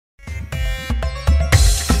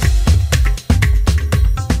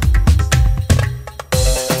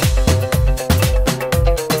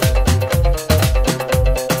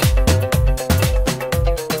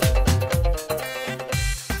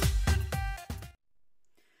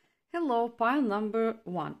Hello, pile number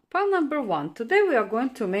one. Pile number one. Today we are going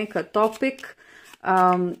to make a topic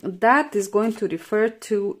that is going to refer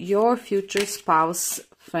to your future spouse,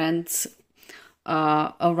 friends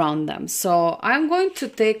around them. So I'm going to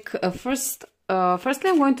take firstly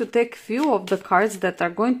I'm going to take few of the cards that are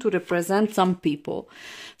going to represent some people.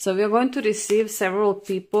 So we are going to receive several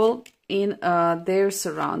people in their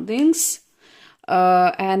surroundings.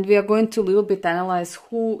 And we are going to a little bit analyze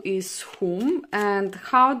who is whom and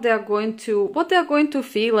how they are going to, what they are going to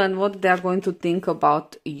feel and what they are going to think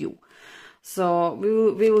about you. So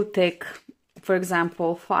we will take, for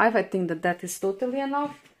example, 5. I think that is totally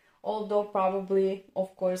enough. Although probably,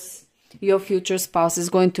 of course, your future spouse is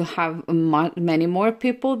going to have many more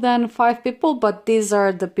people than 5 people, but these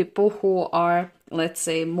are the people who are, let's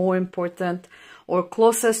say, more important or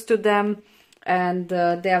closest to them, and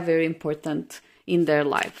they are very important in their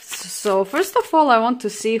lives. So first of all, I want to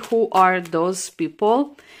see who are those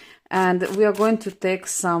people, and we are going to take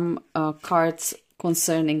some cards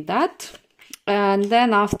concerning that, and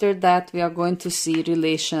then after that we are going to see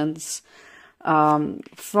relations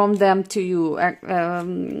from them to you.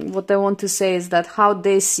 What I want to say is that how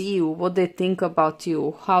they see you, what they think about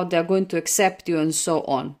you, how they are going to accept you, and so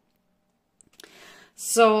on.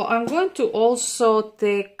 So I'm going to also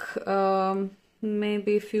take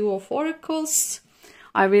maybe a few of oracles.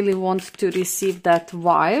 I really want to receive that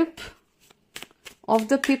vibe of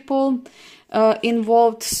the people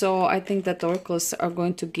involved. So I think that oracles are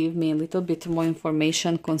going to give me a little bit more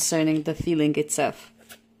information concerning the feeling itself.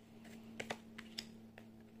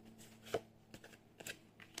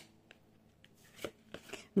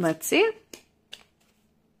 Let's see.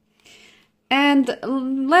 And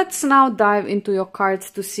let's now dive into your cards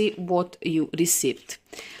to see what you received.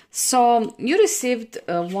 So you received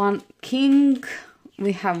one king,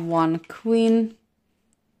 we have one queen,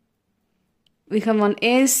 we have one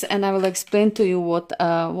ace, and I will explain to you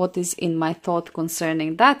what is in my thought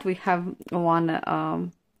concerning that. We have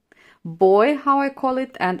one boy, how I call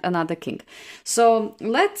it, and another king. So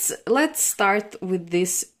let's start with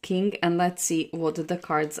this king and let's see what the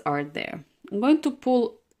cards are there. I'm going to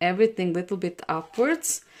pull everything a little bit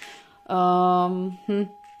upwards.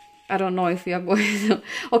 I don't know if we are going to...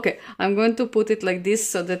 Okay, I'm going to put it like this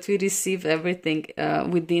so that we receive everything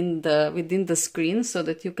within the screen so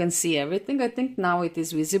that you can see everything. I think now it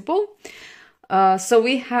is visible. So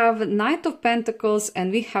we have Knight of Pentacles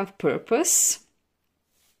and we have Purpose.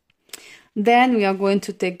 Then we are going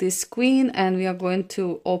to take this Queen and we are going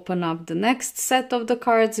to open up the next set of the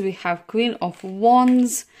cards. We have Queen of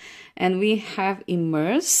Wands and we have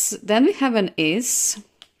Immerse. Then we have an Ace.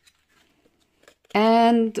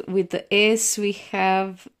 And with the Ace, we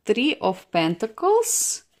have 3 of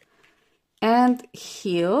Pentacles and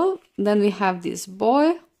Heal. Then we have this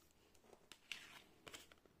boy.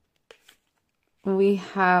 We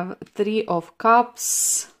have 3 of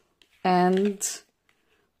Cups and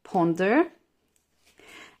Ponder.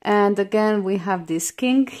 And again, we have this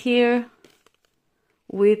king here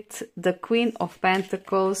with the Queen of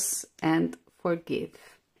Pentacles and Forgive.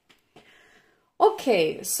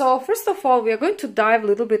 Okay, so first of all, we are going to dive a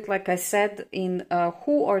little bit, like I said, in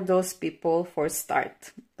who are those people for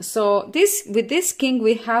start. So with this king,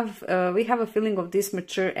 we have a feeling of this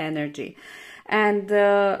mature energy, and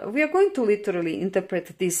we are going to literally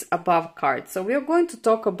interpret this above card. So we are going to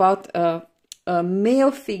talk about a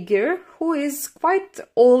male figure who is quite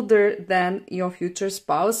older than your future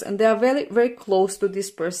spouse, and they are very, very close to this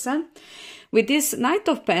person. With this Knight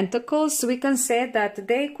of Pentacles, we can say that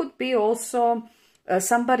they could be also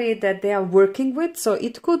somebody that they are working with. So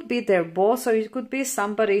it could be their boss, or it could be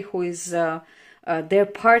somebody who is their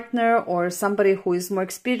partner, or somebody who is more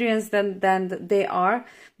experienced than they are.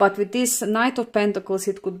 But with this Knight of Pentacles,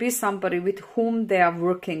 it could be somebody with whom they are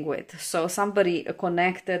working with. So somebody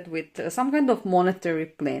connected with some kind of monetary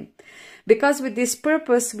plane. Because with this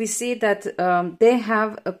Purpose, we see that they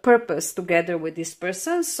have a purpose together with this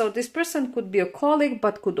person. So this person could be a colleague,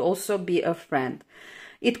 but could also be a friend.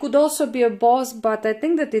 It could also be a boss, but I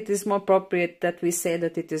think that it is more appropriate that we say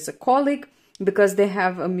that it is a colleague, because they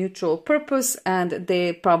have a mutual purpose and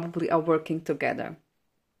they probably are working together.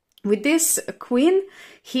 With this Queen,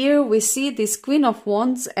 here we see this Queen of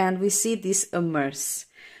Wands and we see this Immerse.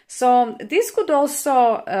 So this could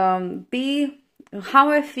also be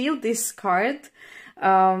how I feel this card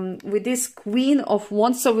with this Queen of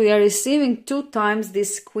Wands. So we are receiving 2 times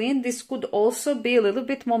this Queen. This could also be a little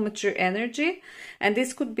bit more mature energy, and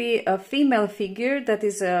this could be a female figure that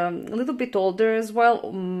is a little bit older as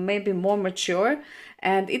well, maybe more mature,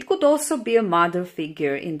 and it could also be a mother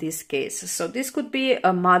figure in this case. So this could be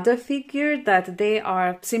a mother figure that they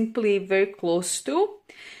are simply very close to,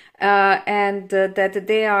 that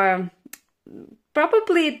they are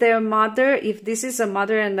probably their mother, if this is a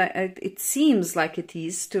mother, and it seems like it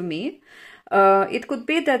is to me. It could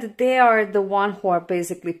be that they are the one who are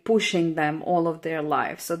basically pushing them all of their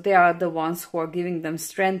life. So they are the ones who are giving them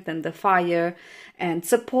strength and the fire and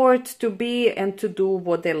support to be and to do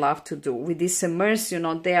what they love to do. With this immerse, you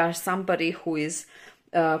know, they are somebody who is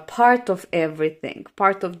part of everything,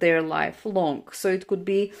 part of their life long. So it could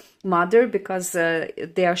be mother because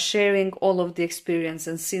they are sharing all of the experience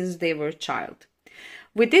and since they were a child.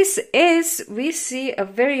 With this ace, we see a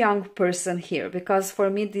very young person here, because for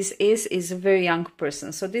me this ace is a very young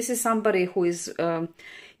person. So this is somebody who is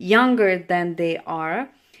younger than they are.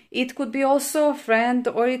 It could be also a friend,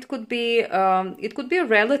 or it could be a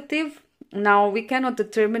relative. Now we cannot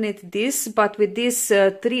determine this, but with this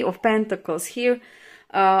Three of Pentacles here,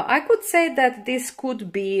 I could say that this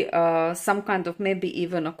could be some kind of maybe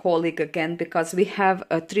even a colleague again, because we have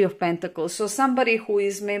a Three of Pentacles. So somebody who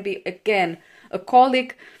is maybe again a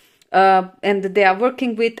colleague, and they are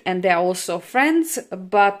working with, and they are also friends,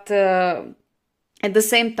 but at the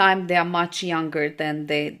same time they are much younger than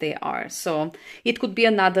they are. So it could be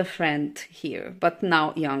another friend here, but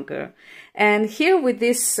now younger. And here with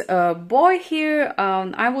this boy here,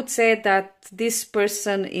 I would say that this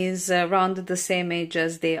person is around the same age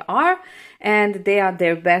as they are, and they are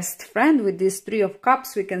their best friend. With this Three of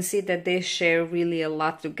Cups, we can see that they share really a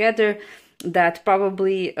lot together, that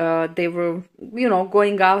probably they were, you know,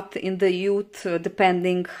 going out in the youth,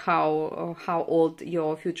 depending how old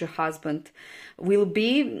your future husband will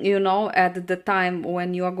be, you know, at the time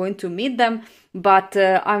when you are going to meet them. But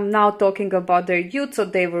I'm now talking about their youth, so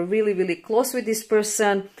they were really, really close with this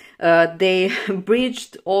person. They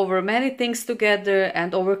bridged over many things together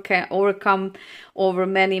and overcome over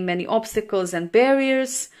many, many obstacles and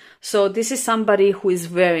barriers. So this is somebody who is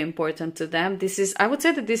very important to them. This is, I would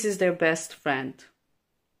say that this is their best friend.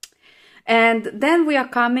 And then we are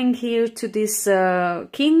coming here to this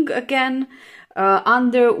king again,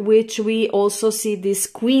 under which we also see this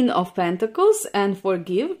Queen of Pentacles and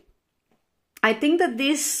Forgive. I think that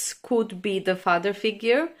this could be the father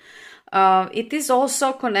figure. It is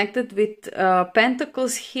also connected with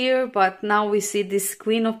Pentacles here, but now we see this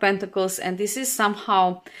Queen of Pentacles, and this is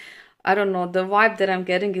somehow, I don't know, the vibe that I'm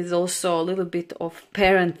getting is also a little bit of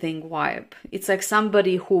parenting vibe. It's like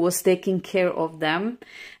somebody who was taking care of them,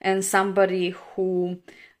 and somebody who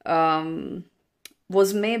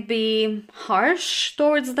was maybe harsh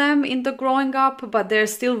towards them in the growing up, but they're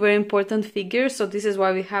still very important figures. So this is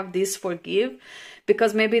why we have this Forgive,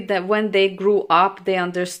 because maybe that when they grew up, they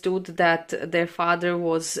understood that their father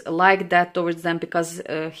was like that towards them, because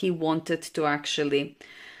he wanted to actually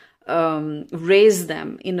raise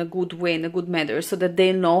them in a good way, in a good manner, so that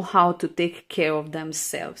they know how to take care of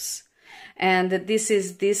themselves. And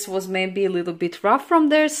this was maybe a little bit rough from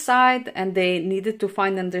their side, and they needed to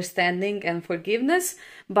find understanding and forgiveness.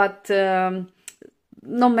 But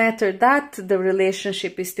no matter that, the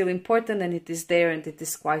relationship is still important, and it is there, and it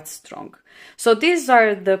is quite strong. So these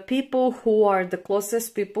are the people who are the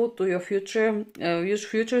closest people to your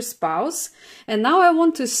future spouse. And now I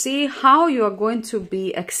want to see how you are going to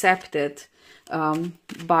be accepted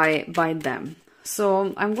by them.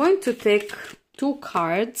 So I'm going to take 2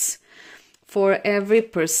 cards for every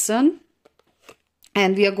person,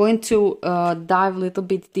 and we are going to dive a little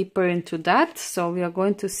bit deeper into that. So we are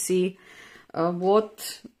going to see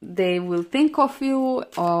what they will think of you,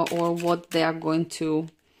 or what they are going to,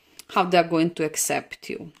 how they are going to accept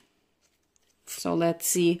you. So let's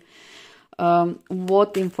see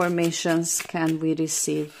what informations can we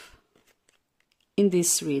receive in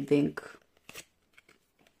this reading.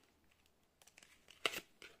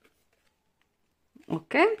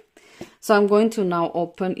 Okay, so I'm going to now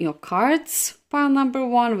open your cards. Pile number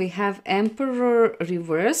 1, we have Emperor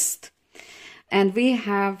reversed, and we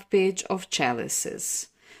have Page of Chalices.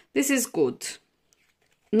 This is good.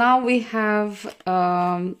 Now we have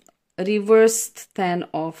reversed 10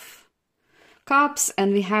 of Cups,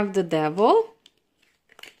 and we have the Devil.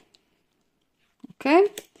 Okay,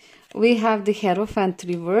 we have the Hierophant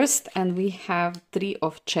reversed, and we have 3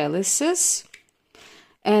 of Chalices.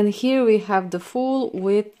 And here we have the Fool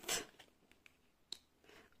with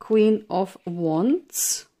Queen of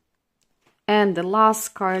Wands. And the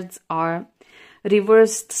last cards are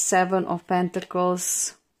reversed 7 of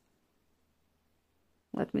Pentacles.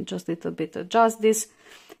 Let me just a little bit adjust this.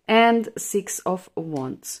 And 6 of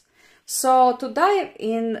Wands. So to dive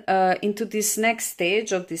into this next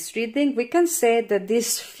stage of this reading, we can say that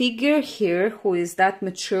this figure here, who is that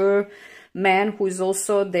mature man who is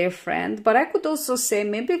also their friend, but I could also say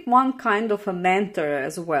maybe one kind of a mentor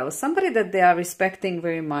as well, somebody that they are respecting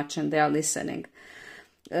very much and they are listening.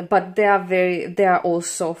 But they are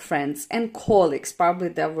also friends and colleagues, probably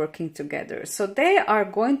they're working together. So they are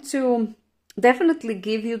going to definitely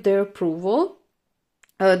give you their approval,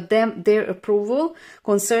 their approval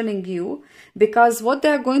concerning you, because what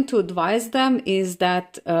they're going to advise them is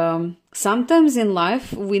that sometimes in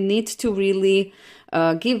life we need to really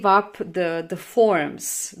give up the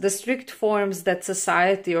forms, the strict forms that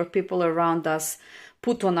society or people around us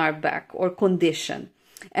put on our back or condition.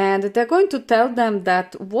 And they're going to tell them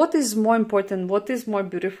that what is more important, what is more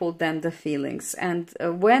beautiful than the feelings. And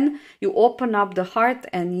when you open up the heart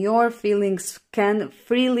and your feelings can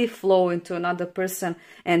freely flow into another person,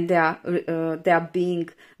 and they are being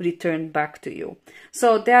returned back to you.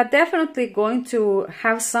 So they are definitely going to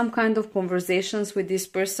have some kind of conversations with this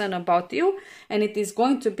person about you, and it is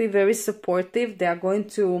going to be very supportive. They are going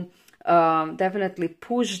to definitely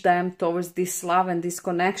push them towards this love and this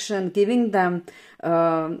connection, giving them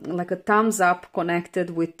like a thumbs up connected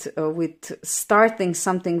with starting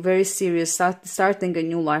something very serious, starting a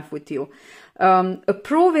new life with you,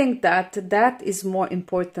 proving that that is more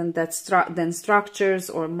important than structures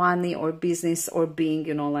or money or business or being,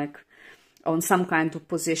 you know, like on some kind of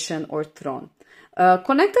position or throne.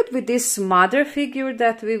 Connected with this mother figure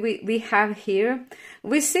that we have here,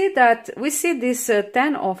 we see this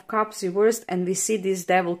 10 of cups reversed, and we see this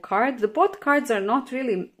devil card. The both cards are not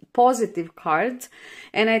really positive cards,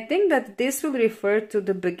 and I think that this will refer to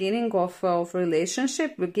the beginning of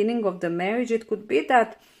relationship, beginning of the marriage. It could be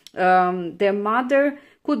that their mother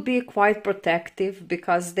could be quite protective,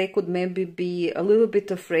 because they could maybe be a little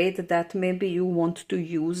bit afraid that maybe you want to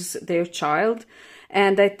use their child.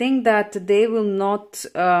 And I think that they will not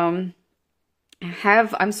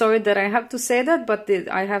have, I'm sorry that I have to say that, but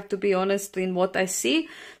I have to be honest in what I see.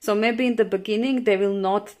 So maybe in the beginning, they will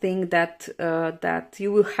not think that, that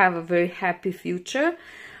you will have a very happy future.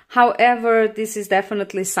 However, this is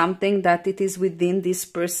definitely something that it is within this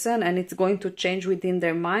person, and it's going to change within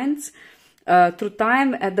their minds. Through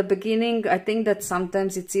time, at the beginning, I think that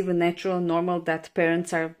sometimes it's even natural, normal that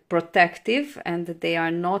parents are protective and they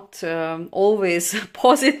are not always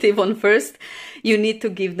positive on first. You need to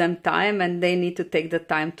give them time, and they need to take the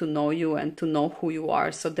time to know you and to know who you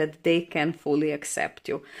are, so that they can fully accept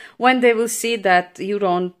you. When they will see that you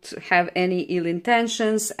don't have any ill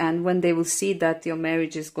intentions, and when they will see that your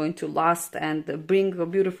marriage is going to last and bring a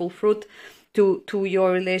beautiful fruit to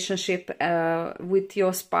your relationship with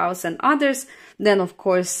your spouse and others, then of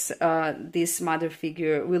course this mother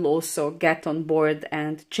figure will also get on board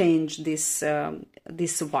and change this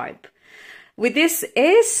this vibe. With this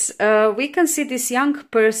ace, we can see this young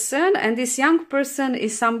person, and this young person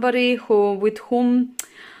is somebody with whom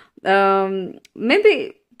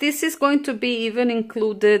maybe this is going to be even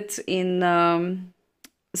included in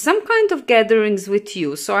some kind of gatherings with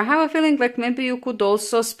you. So I have a feeling like maybe you could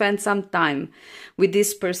also spend some time with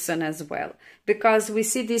this person as well, because we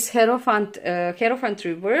see this Hierophant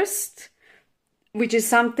reversed, which is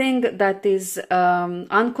something that is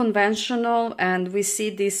unconventional, and we see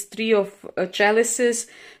this Three of Chalices.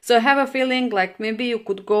 So I have a feeling like maybe you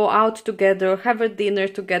could go out together, have a dinner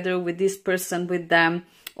together with this person, with them,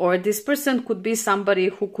 or this person could be somebody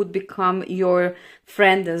who could become your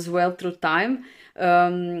friend as well through time.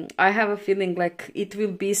 I have a feeling like it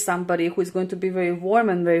will be somebody who is going to be very warm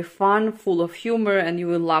and very fun, full of humor, and you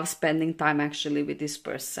will love spending time actually with this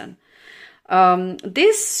person.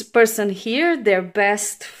 This person here, their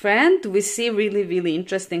best friend, we see really, really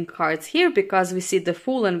interesting cards here, because we see the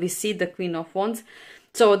Fool and we see the Queen of Wands.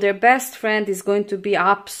 So their best friend is going to be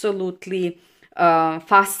absolutely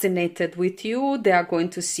fascinated with you. They are going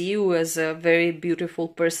to see you as a very beautiful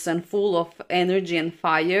person, full of energy and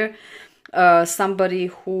fire. Somebody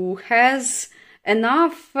who has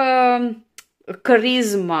enough charisma,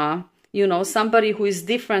 you know, somebody who is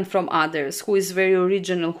different from others, who is very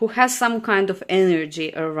original, who has some kind of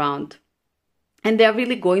energy around. And they are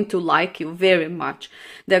really going to like you very much.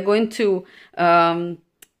 They're going to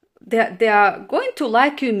they are going to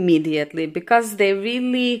like you immediately, because they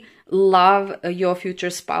really love your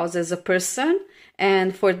future spouse as a person.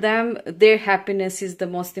 And for them, their happiness is the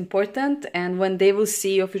most important. And when they will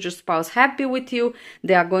see your future spouse happy with you,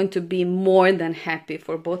 they are going to be more than happy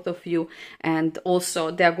for both of you. And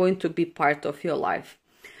also, they are going to be part of your life.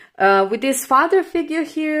 With this father figure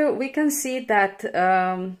here, we can see that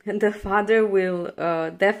the father will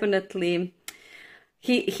definitely...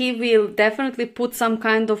 He will definitely put some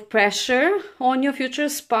kind of pressure on your future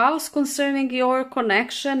spouse concerning your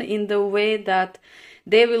connection, in the way that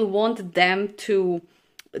they will want them to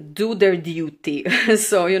do their duty.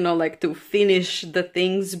 So, you know, like to finish the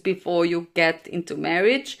things before you get into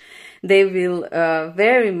marriage. They will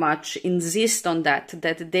very much insist on that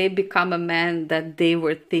they become a man that they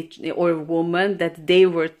were teaching, or a woman that they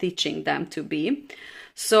were teaching them to be.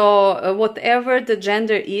 So whatever the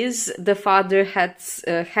gender is, the father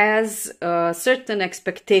has certain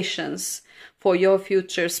expectations for your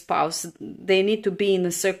future spouse. They need to be in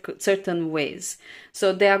a certain ways.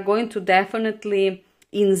 So they are going to definitely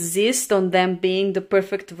insist on them being the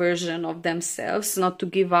perfect version of themselves, not to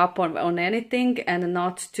give up on anything, and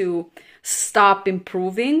not to stop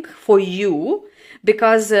improving for you,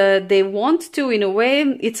 because they want to, in a way,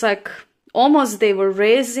 it's like almost they were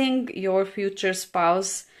raising your future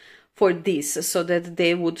spouse for this, so that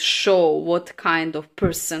they would show what kind of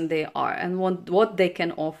person they are and what they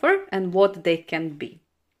can offer and what they can be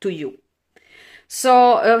to you.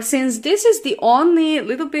 So since this is the only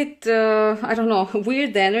little bit, I don't know,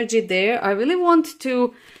 weird energy there, I really want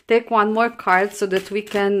to take one more card so that we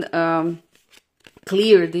can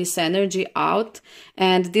clear this energy out.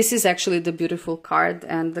 And this is actually the beautiful card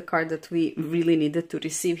and the card that we really needed to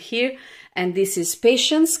receive here. And this is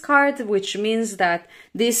Patience card, which means that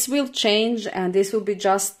this will change and this will be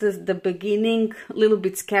just the beginning, little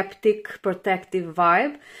bit skeptic, protective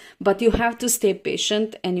vibe. But you have to stay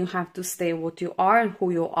patient and you have to stay what you are and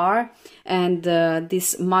who you are. And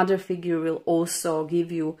this mother figure will also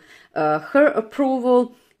give you her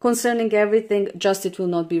approval concerning everything. Just it will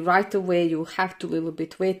not be right away. You have to little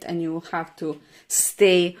bit wait and you have to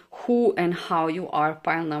stay who and how you are,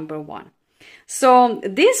 pile number 1. So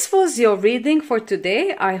this was your reading for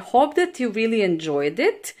today. I hope that you really enjoyed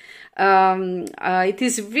it. It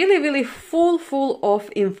is really full of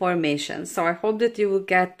information. So I hope that you will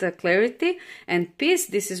get clarity and peace.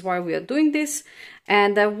 This is why we are doing this.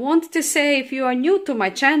 And I want to say, if you are new to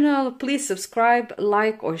my channel, please subscribe,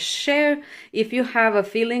 like, or share. If you have a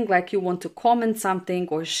feeling like you want to comment something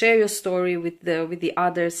or share your story with the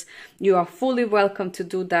others, you are fully welcome to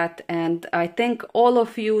do that. And I thank all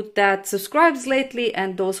of you that subscribes lately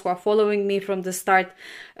and those who are following me from the start.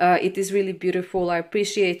 It is really beautiful. I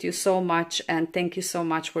appreciate you so much and thank you so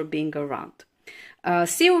much for being around.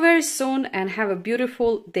 See you very soon and have a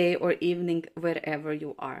beautiful day or evening wherever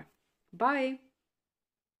you are. Bye.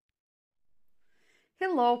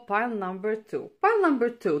 Hello, pile number 2. Pile number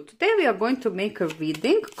 2. Today we are going to make a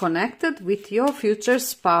reading connected with your future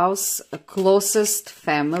spouse, closest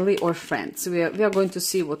family or friends. We are going to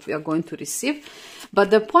see what we are going to receive. But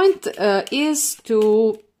the point is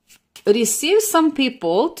to receive some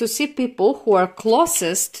people, to see people who are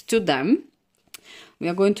closest to them. We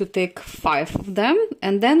are going to take 5 of them.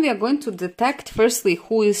 And then we are going to detect firstly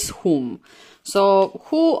who is whom. So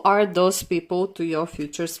who are those people to your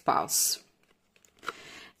future spouse?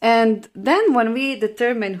 And then when we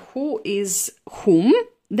determine who is whom,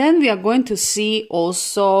 then we are going to see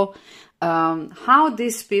also how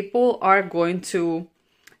these people are going to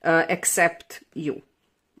accept you.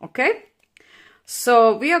 Okay?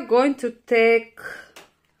 So we are going to take,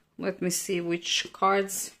 let me see which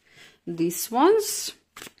cards, these ones,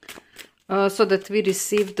 so that we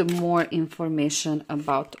receive the more information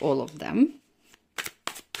about all of them.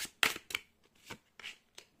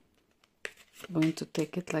 Going to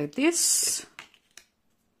take it like this.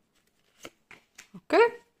 Okay,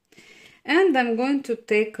 and I'm going to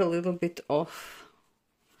take a little bit of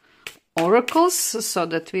oracles so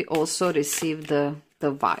that we also receive the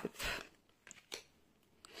vibe.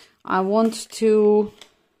 I want to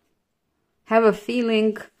have a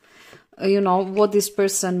feeling, you know, what this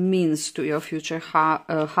person means to your future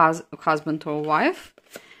husband or wife,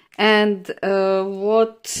 and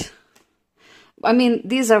what, I mean,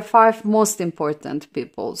 these are 5 most important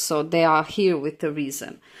people, so they are here with a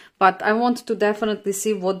reason. But I want to definitely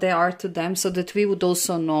see what they are to them so that we would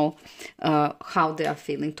also know how they are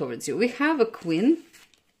feeling towards you. We have a Queen.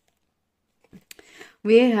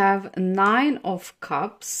 We have 9 of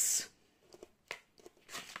Cups.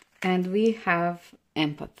 And we have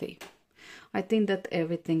Empathy. I think that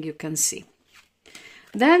everything you can see.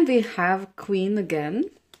 Then we have Queen again.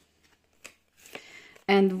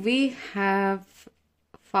 And we have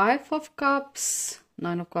 5 of Cups,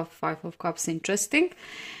 9 of Cups, 5 of Cups, interesting.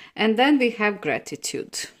 And then we have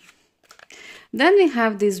Gratitude. Then we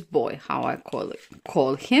have this boy, how I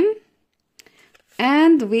call him.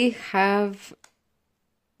 And we have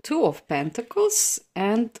 2 of Pentacles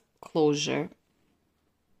and Closure.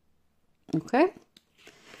 Okay.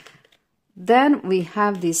 Then we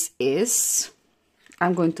have this Ace.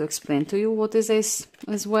 I'm going to explain to you what is Ace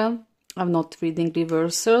as well. I'm not reading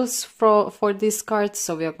reversals for this card,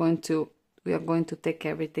 so we are going to take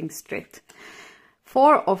everything straight.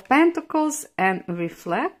 Four of Pentacles and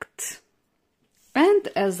reflect. And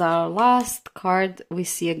as our last card, we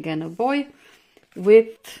see again a boy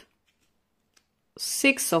with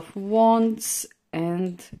Six of Wands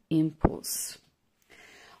and impulse.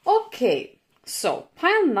 Okay, so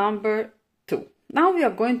pile number 2. Now we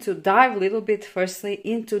are going to dive a little bit firstly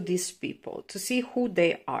into these people to see who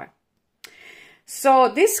they are. So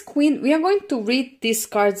this queen, we are going to read these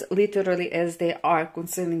cards literally as they are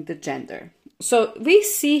concerning the gender. So we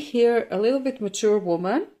see here a little bit mature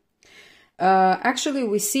woman. Actually,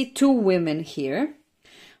 we see two women here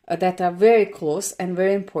that are very close and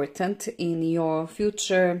very important in your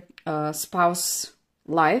future spouse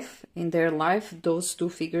life, in their life. Those two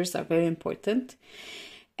figures are very important.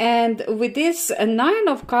 And with this Nine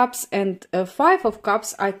of Cups and Five of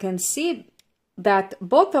Cups, I can see that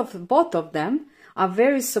both of them are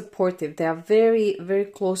very supportive. They are very, very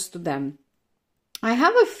close to them. I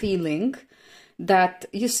have a feeling that,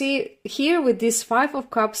 you see, here with this Five of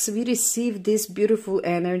Cups, we receive this beautiful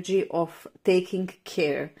energy of taking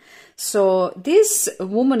care. So this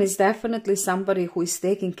woman is definitely somebody who is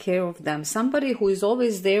taking care of them, somebody who is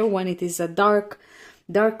always there when it is a dark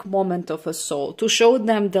moment of a soul, to show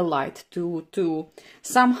them the light, to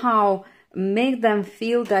somehow make them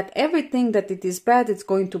feel that everything that it is bad, it's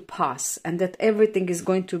going to pass, and that everything is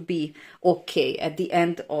going to be okay at the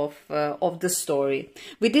end of the story.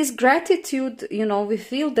 With this gratitude, you know, we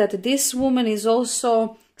feel that this woman is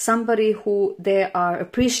also somebody who they are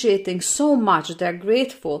appreciating so much. They're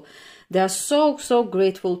grateful. They are so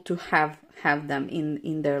grateful to have them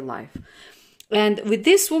in their life. And with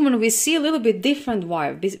this woman, we see a little bit different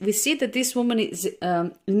vibe. We see that this woman is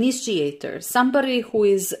initiator, somebody who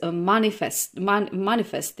is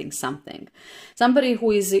manifesting something, somebody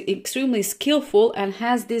who is extremely skillful and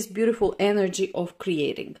has this beautiful energy of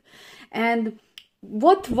creating. And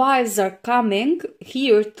what vibes are coming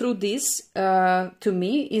here through this to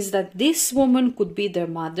me is that this woman could be their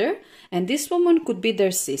mother and this woman could be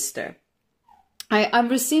their sister. I'm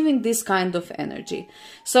receiving this kind of energy.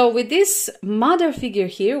 So with this mother figure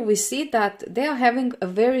here, we see that they are having a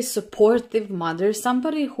very supportive mother,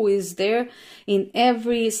 somebody who is there in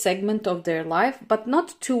every segment of their life, but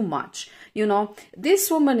not too much. You know,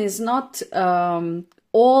 this woman is not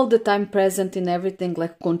all the time present in everything,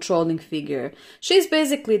 like controlling figure. She's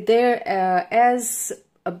basically there as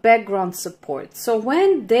a background support. So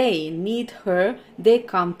when they need her, they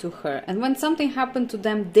come to her, and when something happened to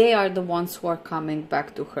them, they are the ones who are coming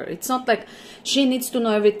back to her. It's not like she needs to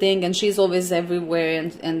know everything and she's always everywhere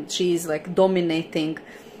and she's like dominating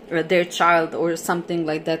their child or something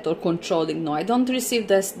like that, or controlling. No, I don't receive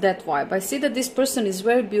that vibe. I see that this person is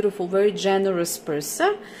very beautiful, very generous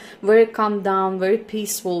person, very calm down, very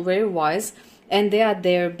peaceful, very wise, and they are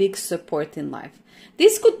their big support in life.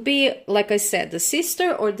 This could be, like I said, a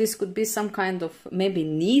sister, or this could be some kind of maybe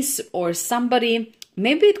niece or somebody.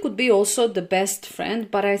 Maybe it could be also the best friend,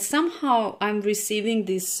 but I'm receiving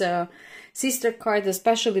this sister card,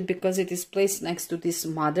 especially because it is placed next to this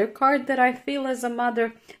mother card that I feel as a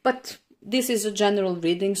mother. But this is a general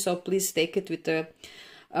reading, so please take it with a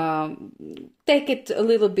take it a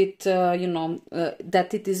little bit, you know,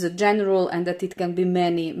 that it is a general and that it can be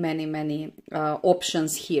many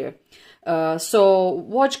options here. So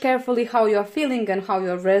watch carefully how you are feeling and how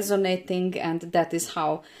you are resonating, and that is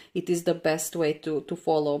how it is the best way to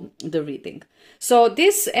follow the reading. So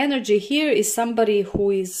this energy here is somebody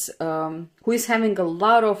who is having a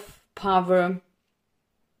lot of power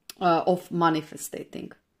of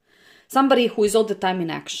manifesting. Somebody who is all the time in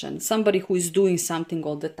action, somebody who is doing something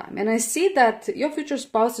all the time. And I see that your future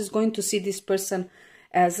spouse is going to see this person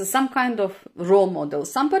as some kind of role model,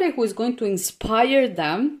 somebody who is going to inspire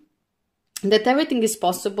them that everything is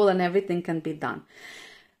possible and everything can be done.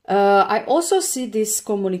 I also see this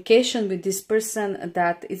communication with this person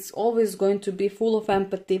that it's always going to be full of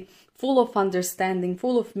empathy, full of understanding,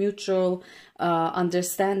 full of mutual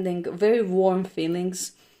understanding, very warm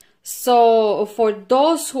feelings. So for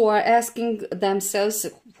those who are asking themselves,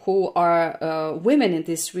 who are women in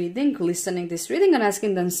this reading, listening this reading and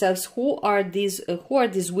asking themselves, who are these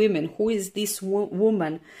women? Who is this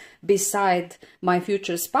woman beside my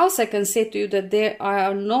future spouse? I can say to you that there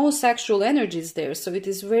are no sexual energies there. So it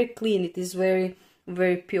is very clean. It is very,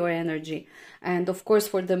 very pure energy. And of course,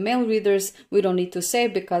 for the male readers, we don't need to say,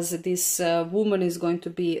 because this woman is going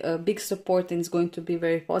to be a big support and is going to be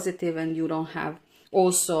very positive, and you don't have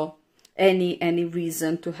also any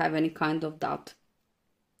reason to have any kind of doubt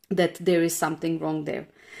that there is something wrong there.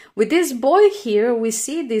 With this boy here, we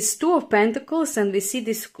see this Two of Pentacles and we see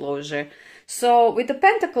disclosure. So with the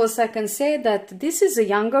Pentacles, I can say that this is a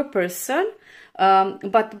younger person.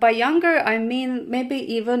 But by younger, I mean maybe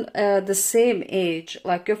even the same age,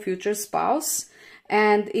 like your future spouse.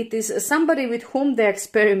 And it is somebody with whom they're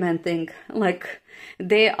experimenting, like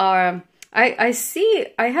they are, I see,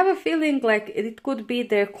 I have a feeling like it could be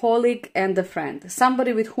their colleague and a friend,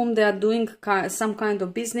 somebody with whom they are doing some kind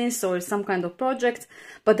of business or some kind of project,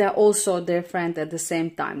 but they're also their friend at the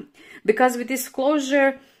same time. Because with this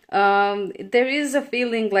closure, there is a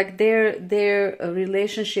feeling like their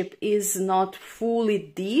relationship is not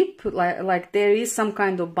fully deep, like there is some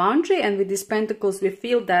kind of boundary. And with these pentacles, we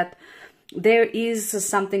feel that there is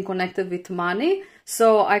something connected with money.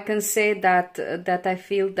 So I can say that I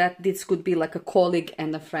feel that this could be like a colleague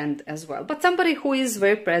and a friend as well, but somebody who is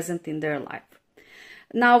very present in their life.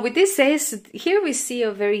 Now with this ace, here we see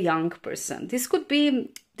a very young person. This could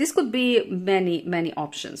be many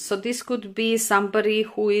options. So this could be somebody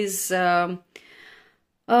who is for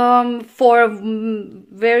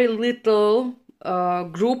very little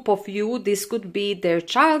group of you, this could be their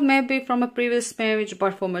child, maybe from a previous marriage,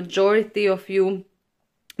 but for majority of you,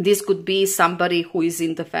 this could be somebody who is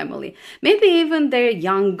in the family, maybe even their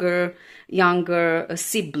younger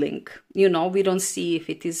sibling. You know, we don't see if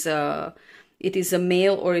it is a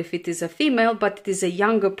male or if it is a female, but it is a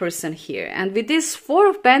younger person here. And with this Four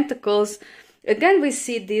of Pentacles, again, we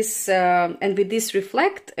see this, and with this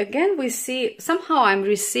reflect, again, we see somehow I'm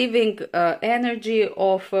receiving energy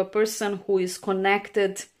of a person who is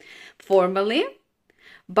connected formally,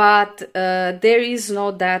 but there is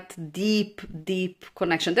no that deep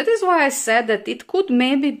connection. That is why I said that it could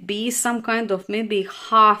maybe be some kind of maybe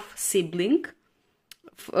half sibling,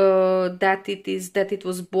 that it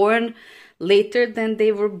was born later than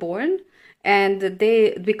they were born. And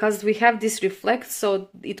because we have this reflect, so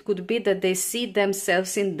it could be that they see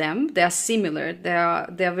themselves in them. They are similar. They are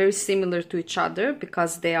very similar to each other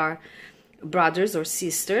because they are brothers or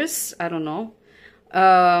sisters. I don't know,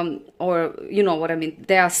 or you know what I mean.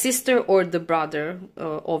 They are sister or the brother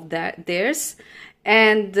of theirs,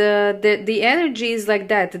 and the energy is like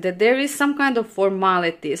that. That there is some kind of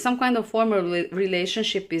formality, some kind of formal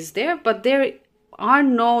relationship is there, but there are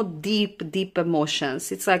no deep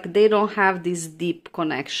emotions. It's like they don't have this deep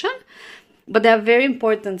connection, but they are very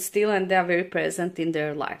important still, and they are very present in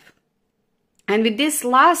their life. And with this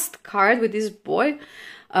last card, with this boy,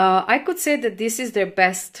 I could say that this is their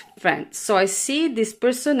best friend. So I see this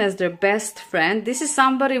person as their best friend. This is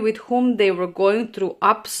somebody with whom they were going through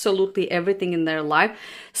absolutely everything in their life.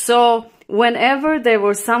 So whenever there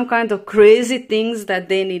were some kind of crazy things that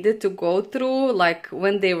they needed to go through, like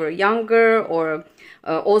when they were younger, or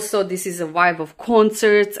also this is a vibe of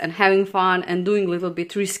concerts and having fun and doing little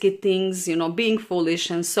bit risky things, you know, being foolish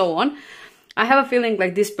and so on. I have a feeling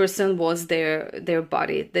like this person was their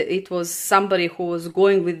buddy. That it was somebody who was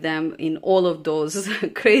going with them in all of those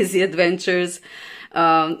crazy adventures,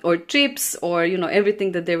 or trips, or, you know,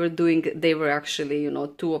 everything that they were doing. They were actually, you know,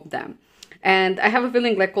 two of them. And I have a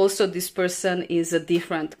feeling like also this person is a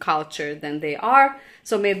different culture than they are.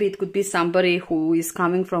 So maybe it could be somebody who is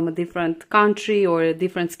coming from a different country or a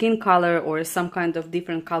different skin color or some kind of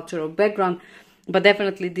different cultural background. But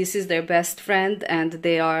definitely this is their best friend, and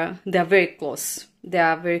they are very close. They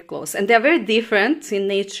are very close, and they are very different in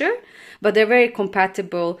nature, but they're very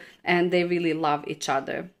compatible, and they really love each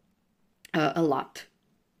other a lot.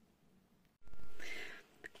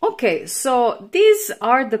 Okay, so these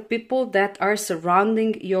are the people that are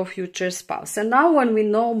surrounding your future spouse. And now when we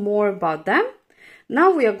know more about them, now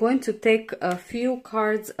we are going to take a few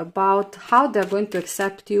cards about how they're going to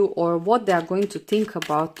accept you, or what they are going to think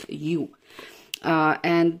about you.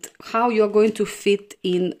 And how you're going to fit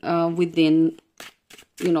in within,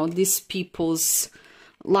 you know, these people's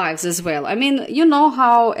lives as well. I mean, you know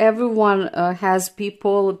how everyone has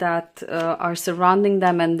people that are surrounding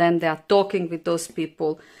them, and then they are talking with those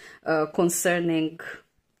people concerning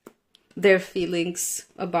their feelings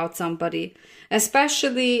about somebody,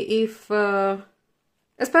 especially if the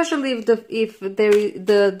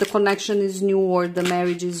connection is new or the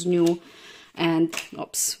marriage is new. And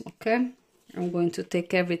oops, okay, I'm going to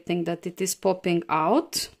take everything that it is popping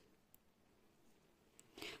out.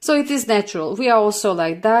 So it is natural. We are also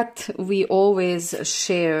like that. We always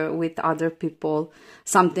share with other people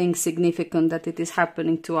something significant that it is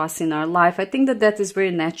happening to us in our life. I think that is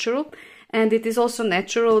very natural. And it is also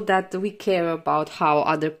natural that we care about how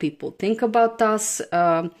other people think about us,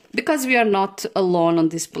 because we are not alone on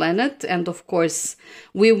this planet. And of course,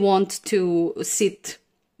 we want to sit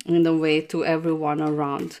in the way to everyone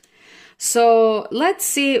around. So let's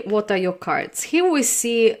see what are your cards. Here we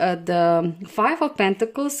see the Five of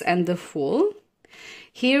Pentacles and the Fool.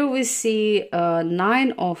 Here we see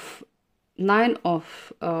Nine of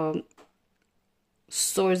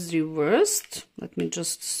Swords reversed. Let me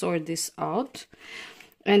just sort this out.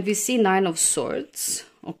 And we see Nine of Swords.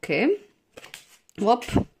 Okay. Whoop.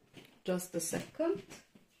 Just a second.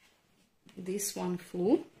 This one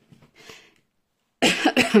flew.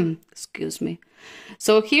 Excuse me.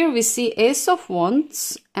 So here we see Ace of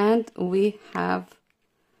Wands and we have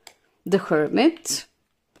the Hermit.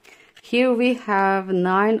 Here we have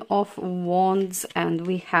Nine of Wands and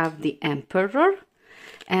we have the Emperor.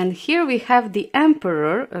 And here we have the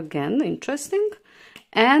Emperor, again, interesting,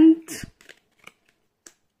 and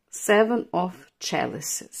Seven of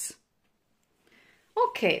Chalices.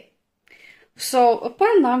 Okay, so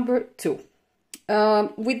pile number 2.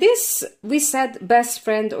 With this, we said best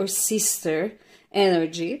friend or sister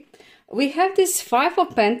energy. We have this Five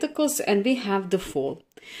of Pentacles and we have the Fool.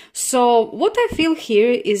 So what I feel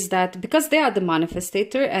here is that because they are the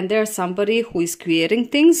manifestator and they're somebody who is creating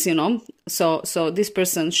things, you know, so this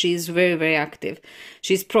person, she's very, very active.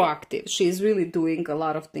 She's proactive. She's really doing a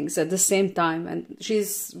lot of things at the same time and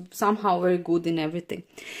she's somehow very good in everything.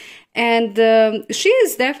 And she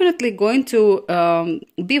is definitely going to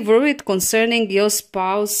be worried concerning your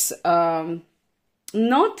spouse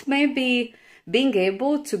not maybe being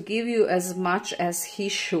able to give you as much as he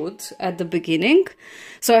should at the beginning.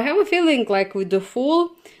 So I have a feeling like with the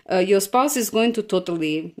Fool, your spouse is going to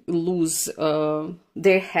totally lose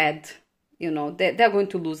their head. You know, they're going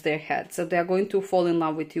to lose their head. So they're going to fall in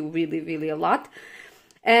love with you really, really a lot.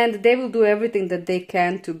 And they will do everything that they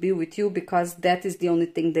can to be with you because that is the only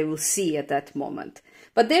thing they will see at that moment.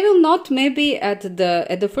 But they will not maybe at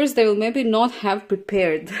the first, they will maybe not have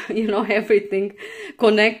prepared, you know, everything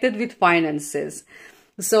connected with finances.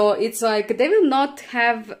 So it's like they will not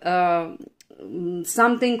have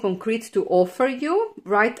something concrete to offer you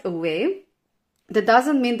right away. That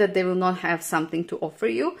doesn't mean that they will not have something to offer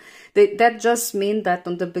you. That just means that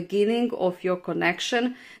on the beginning of your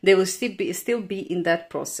connection, they will still be in that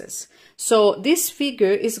process. So this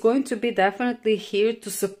figure is going to be definitely here to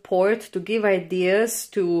support, to give ideas,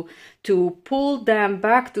 to pull them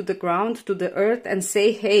back to the ground, to the earth and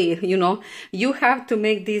say, hey, you know, you have to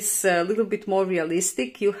make this a little bit more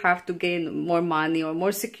realistic. You have to gain more money or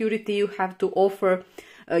more security. You have to offer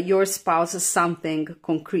your spouse something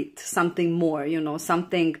concrete, something more, you know,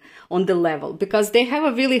 something on the level, because they have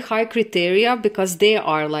a really high criteria, because they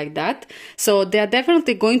are like that. So they are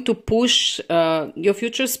definitely going to push your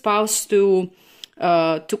future spouse to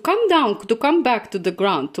come down, to come back to the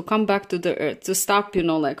ground, to come back to the earth, to stop, you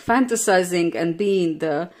know, like fantasizing and be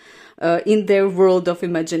in their world of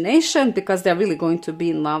imagination, because they're really going to be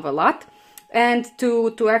in love a lot, and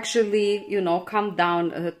to actually, you know, come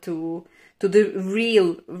down to the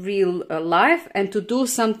real life, and to do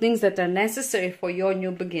some things that are necessary for your new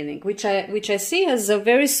beginning, which I see as a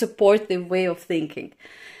very supportive way of thinking,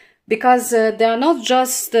 because they are not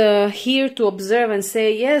just here to observe and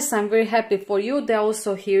say, yes, I'm very happy for you. They're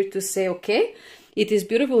also here to say, okay, it is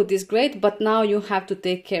beautiful, it is great, but now you have to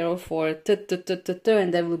take care of for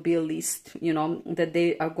and there will be a list, you know, that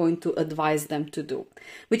they are going to advise them to do,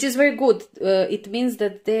 which is very good. It means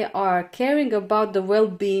that they are caring about the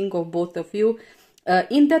well-being of both of you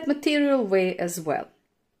in that material way as well.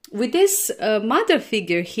 With this mother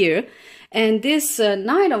figure here, and this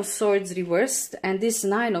Nine of Swords reversed, and this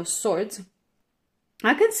Nine of Swords,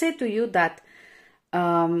 I can say to you that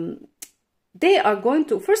they are going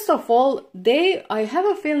to, first of all, I have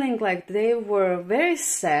a feeling like they were very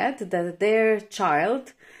sad that their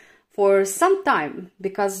child, for some time,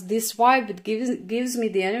 because this vibe gives me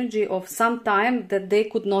the energy of some time that they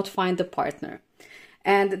could not find a partner.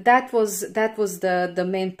 And that was the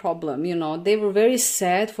main problem, you know. They were very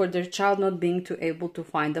sad for their child not being able to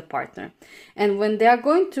find a partner. And when they are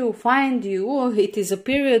going to find you, it is a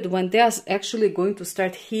period when they are actually going to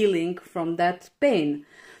start healing from that pain.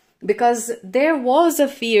 Because there was a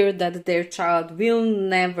fear that their child will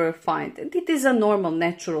never find. It is a normal,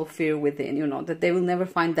 natural fear within, you know, that they will never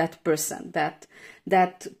find that person, that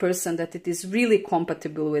person that it is really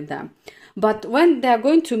compatible with them. But when they are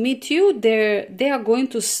going to meet you, they are going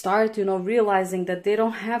to start, you know, realizing that they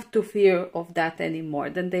don't have to fear of that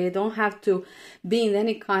anymore. That they don't have to be in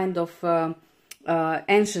any kind of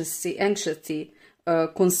anxiety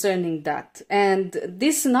concerning that. And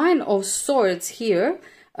this Nine of Swords here,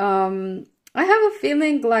 I have a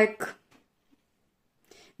feeling like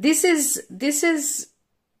this is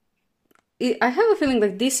I have a feeling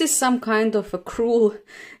like this is some kind of a cruel,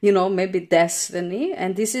 you know, maybe destiny,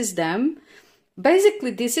 and this is them. Basically,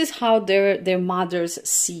 this is how their mothers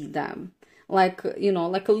see them. Like, you know,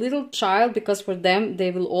 like a little child, because for them, they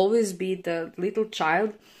will always be the little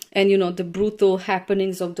child. and you know, the brutal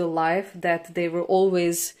happenings of the life, that they were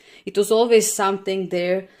always, it was always something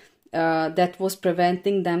there that was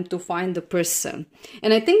preventing them to find the person.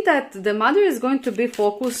 And I think that the mother is going to be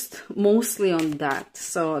focused mostly on that.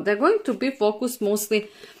 So they're going to be focused mostly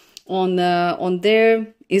on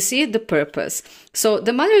their, you see, the purpose. So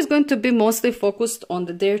the mother is going to be mostly focused on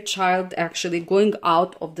their child actually going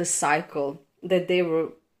out of the cycle that they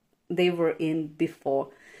were in before.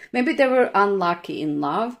 Maybe they were unlucky in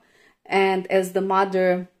love, and as the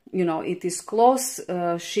mother, you know, it is close,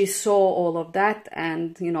 she saw all of that,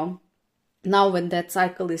 and you know, now when that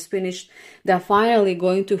cycle is finished, they're finally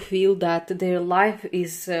going to feel that their life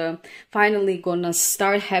is finally gonna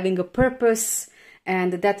start having a purpose,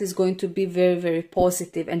 and that is going to be very, very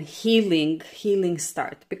positive and healing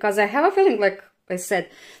start. Because I have a feeling, like I said,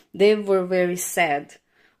 they were very sad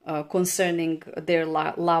concerning their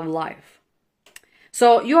love life.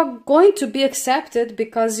 So you are going to be accepted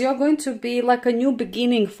because you're going to be like a new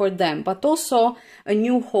beginning for them, but also a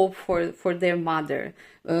new hope for their mother.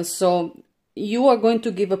 So you are going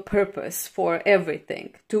to give a purpose for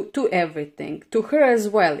everything, to everything, to her as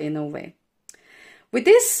well, in a way. With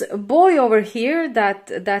this boy over here,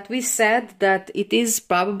 that we said that it is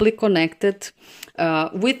probably connected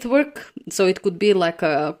with work, so it could be like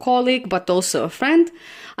a colleague, but also a friend.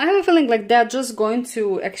 I have a feeling like they're just going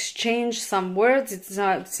to exchange some words. It's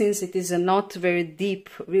not, since it is a not very deep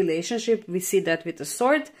relationship. We see that with the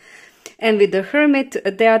sword. And with the hermit,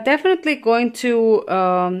 they are definitely going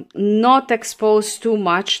to not expose too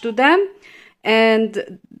much to them.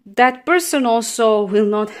 And that person also will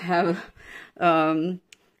not have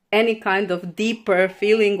any kind of deeper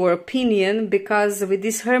feeling or opinion, because with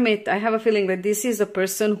this hermit, I have a feeling that this is a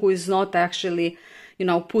person who is not actually, you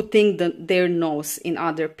know, putting their nose in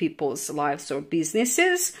other people's lives or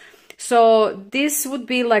businesses. So this would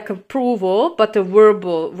be like approval, but a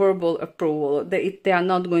verbal approval. They are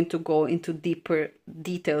not going to go into deeper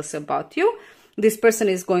details about you. This person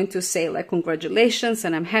is going to say like, congratulations,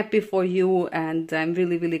 and I'm happy for you, and I'm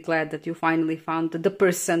really, really glad that you finally found the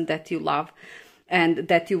person that you love and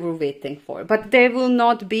that you were waiting for. But there will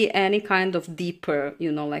not be any kind of deeper,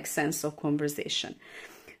 you know, like sense of conversation.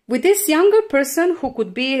 With this younger person, who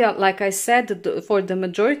could be, like I said, for the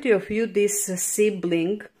majority of you, this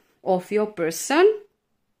sibling of your person,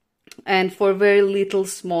 and for very little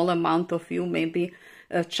small amount of you, maybe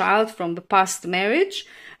a child from the past marriage,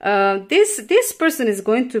 this person is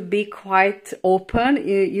going to be quite open.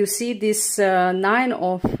 You see this Nine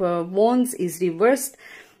of Wands is reversed.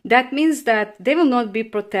 That means that they will not be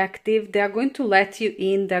protective. They are going to let you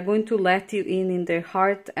in. They're going to let you in their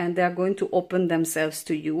heart, and they are going to open themselves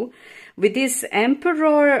to you. With this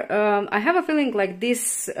Emperor, I have a feeling like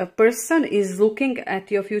this person is looking at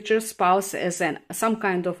your future spouse as some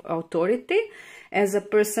kind of authority, as a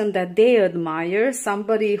person that they admire,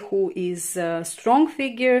 somebody who is a strong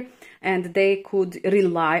figure and they could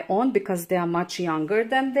rely on, because they are much younger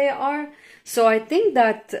than they are. So I think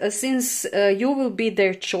that since you will be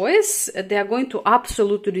their choice, they are going to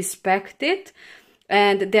absolutely respect it,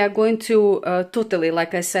 and they are going to totally,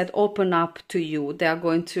 like I said, open up to you. They are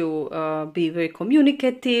going to be very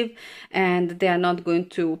communicative, and they are not going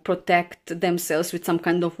to protect themselves with some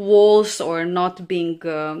kind of walls, or not being,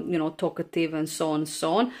 you know, talkative and so on and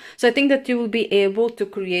so on. So I think that you will be able to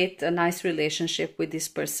create a nice relationship with this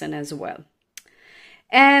person as well.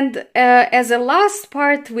 And as a last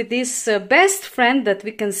part, with this best friend that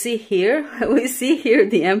we can see here, we see here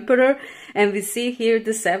the Emperor, and we see here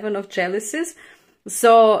the Seven of Chalices.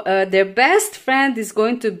 So their best friend is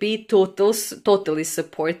going to be totally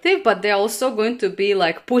supportive, but they're also going to be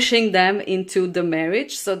like pushing them into the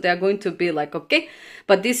marriage. So they're going to be like, okay,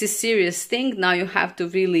 but this is serious thing. Now you have to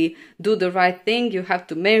really do the right thing. You have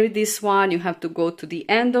to marry this one. You have to go to the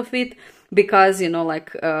end of it. Because, you know,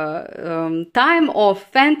 like time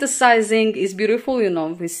of fantasizing is beautiful. You know,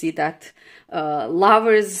 we see that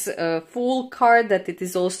Lovers Fool card, that it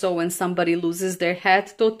is also when somebody loses their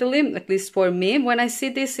head totally, at least for me, when I see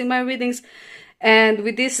this in my readings. And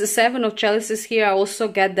with this Seven of Chalices here, I also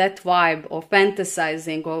get that vibe of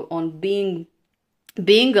fantasizing, or on being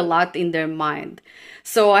a lot in their mind.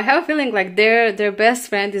 So I have a feeling like their best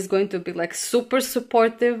friend is going to be like super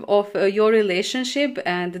supportive of your relationship,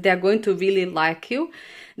 and they're going to really like you.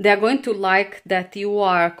 They're going to like that you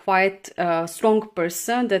are quite a strong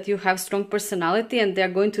person, that you have strong personality, and they're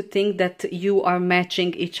going to think that you are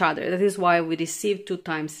matching each other. That is why we received 2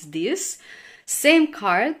 times this. same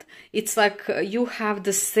card. It's like you have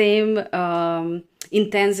the same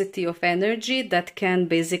intensity of energy that can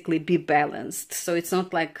basically be balanced. So it's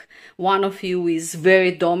not like one of you is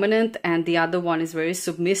very dominant and the other one is very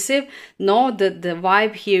submissive. No, the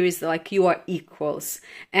vibe here is like you are equals,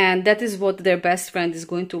 and that is what their best friend is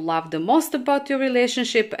going to love the most about your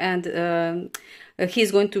relationship, and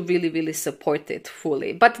he's going to really support it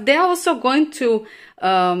fully. But they're also going to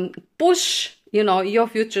push, you know, your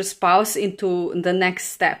future spouse into the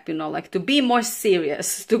next step, you know, like to be more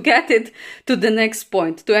serious, to get it to the next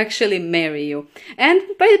point, to actually marry you. And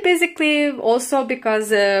basically also because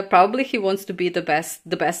probably he wants to be the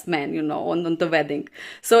best man, you know, on the wedding.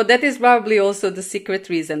 So that is probably also the secret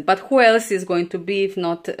reason. But who else is going to be if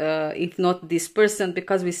not this person?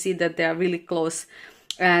 Because we see that they are really close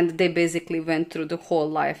and they basically went through the whole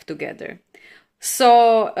life together.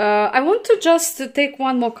 So I want to just take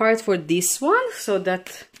one more card for this one, so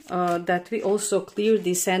that that we also clear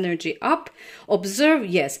this energy up. Observe,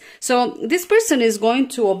 yes. So this person is going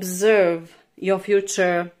to observe your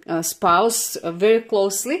future spouse very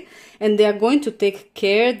closely, and they are going to take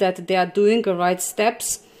care that they are doing the right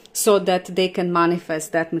steps, so that they can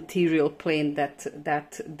manifest that material plane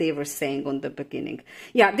that they were saying on the beginning.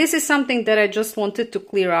 Yeah, this is something that I just wanted to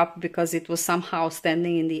clear up because it was somehow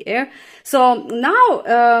standing in the air. So now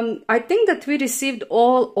I think that we received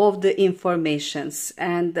all of the informations,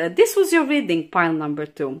 and this was your reading, pile number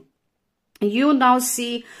 2. You now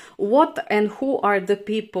see what and who are the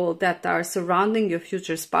people that are surrounding your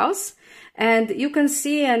future spouse. And you can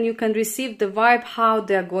see and you can receive the vibe how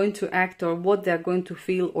they're going to act or what they're going to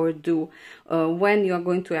feel or do when you're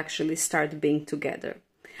going to actually start being together.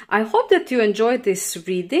 I hope that you enjoyed this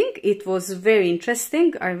reading. It was very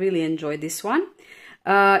interesting. I really enjoyed this one.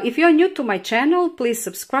 If you're new to my channel, please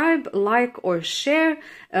subscribe, like, or share.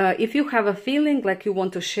 If you have a feeling like you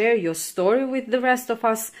want to share your story with the rest of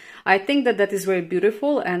us, I think that that is very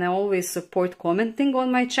beautiful, and I always support commenting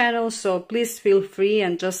on my channel, so please feel free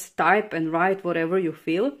and just type and write whatever you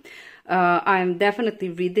feel. I'm definitely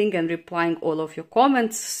reading and replying all of your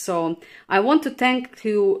comments. So I want to thank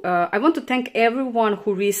you. I want to thank everyone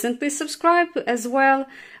who recently subscribed as well.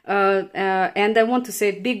 And I want to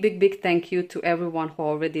say big thank you to everyone who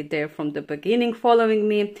already there from the beginning following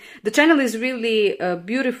me. The channel is really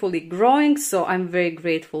beautifully growing, so I'm very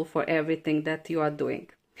grateful for everything that you are doing.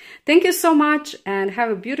 Thank you so much, and have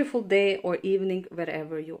a beautiful day or evening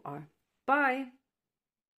wherever you are. Bye.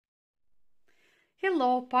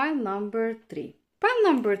 Hello, pile number 3. Pile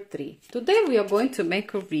number 3. Today we are going to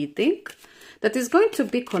make a reading that is going to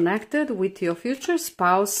be connected with your future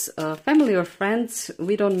spouse, family or friends.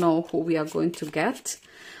 We don't know who we are going to get.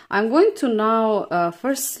 I'm going to now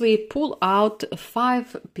firstly pull out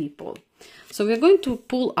 5 people. So we're going to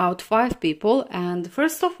pull out 5 people, and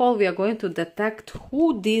first of all we are going to detect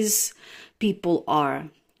who these people are.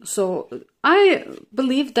 So I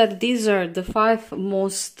believe that these are the 5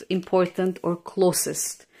 most important or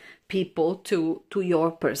closest people to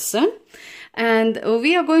your person. And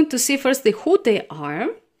we are going to see firstly who they are.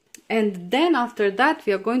 And then after that,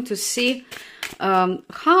 we are going to see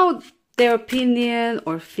how their opinion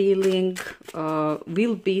or feeling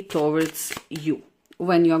will be towards you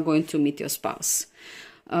when you are going to meet your spouse.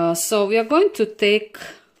 So we are going to take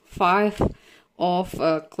 5 of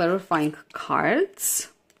clarifying cards.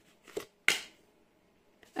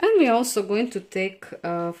 And we're also going to take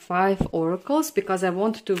 5 oracles, because I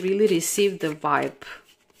want to really receive the vibe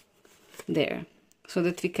there, so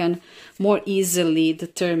that we can more easily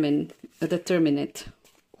determine it,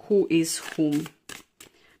 who is whom.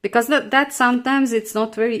 Because that sometimes it's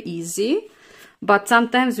not very easy, but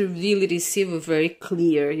sometimes we really receive a very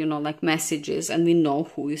clear, you know, like messages, and we know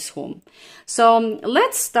who is whom. So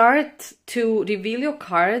let's start to reveal your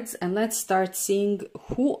cards, and let's start seeing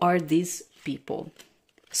who are these people.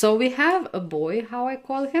 So we have a boy, how I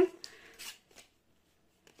call him,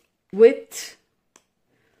 with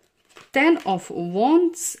 10 of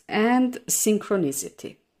Wands and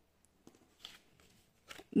synchronicity.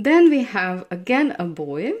 Then we have again a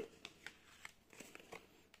boy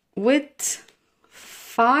with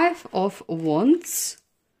 5 of Wands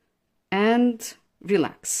and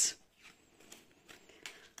relax.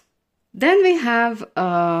 Then we have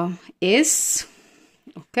Ace.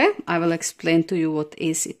 Okay, I will explain to you what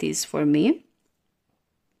Ace it is for me.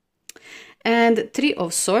 And 3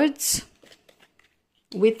 of Swords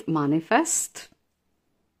with manifest.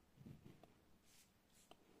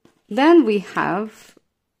 Then we have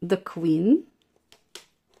the Queen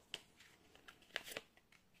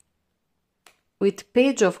with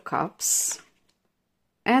Page of Cups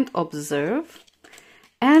and observe.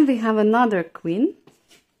 And we have another Queen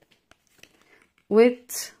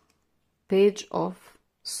with Page of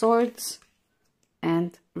Swords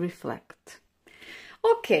and reflect.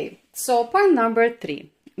 Okay, so point number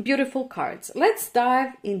 3, beautiful cards. Let's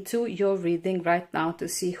dive into your reading right now to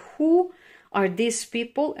see who are these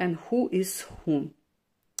people and who is whom.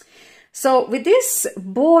 So with this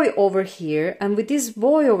boy over here and with this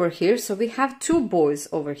boy over here, so we have 2 boys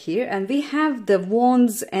over here and we have the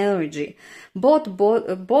wands energy, both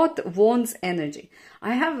wands energy.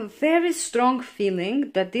 I have a very strong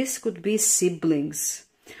feeling that this could be siblings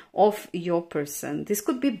of your person. This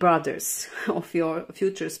could be brothers of your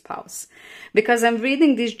future spouse, because I'm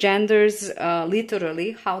reading these genders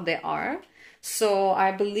literally how they are. So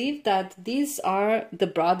I believe that these are the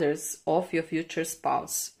brothers of your future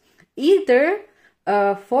spouse. Either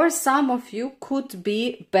for some of you could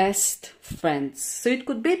be best friends. So it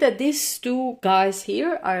could be that these 2 guys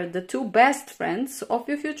here are the 2 best friends of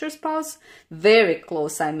your future spouse. Very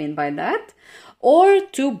close, I mean by that. Or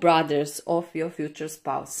 2 brothers of your future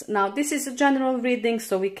spouse. Now, this is a general reading,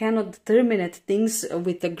 so we cannot determine things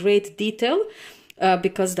with a great detail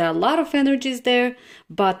because there are a lot of energies there.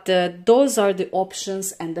 But those are the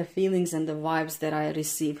options and the feelings and the vibes that I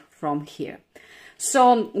receive from here.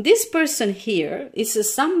 So this person here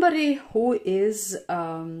is somebody who is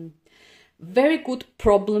very good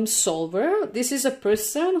problem solver. This is a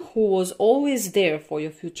person who was always there for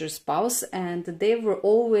your future spouse and they were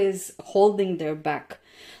always holding their back,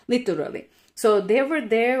 literally. So they were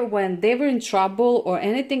there when they were in trouble or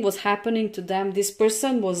anything was happening to them. This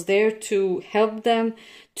person was there to help them,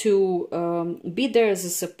 to be there as a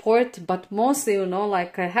support. But mostly, you know,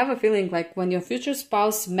 like I have a feeling like when your future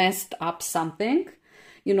spouse messed up something,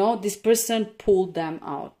 you know, this person pulled them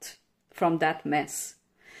out from that mess.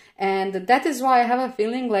 And that is why I have a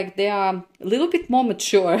feeling like they are a little bit more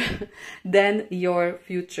mature than your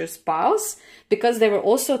future spouse, because they were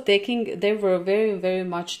also they were very, very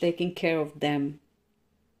much taking care of them.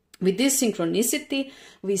 With this synchronicity,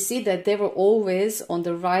 we see that they were always on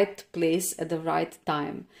the right place at the right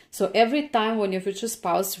time. So every time when your future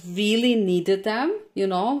spouse really needed them, you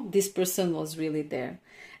know, this person was really there.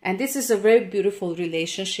 And this is a very beautiful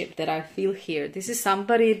relationship that I feel here. This is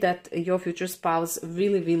somebody that your future spouse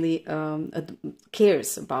really, really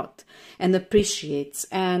cares about and appreciates.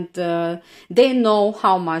 And they know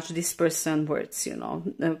how much this person worth, you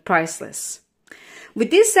know, priceless. With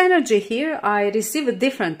this energy here, I receive a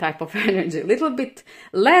different type of energy, a little bit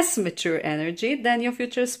less mature energy than your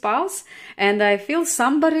future spouse. And I feel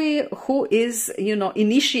somebody who is, you know,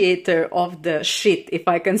 initiator of the shit, if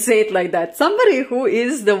I can say it like that. Somebody who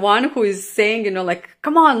is the one who is saying, you know, like,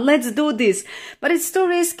 come on, let's do this. But it's too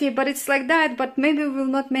risky, but it's like that, but maybe we will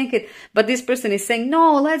not make it. But this person is saying,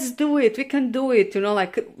 no, let's do it. We can do it. You know,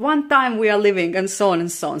 like one time we are living and so on and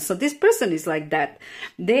so on. So this person is like that.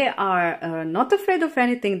 They are not afraid of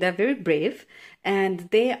anything. They're very brave and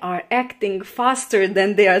they are acting faster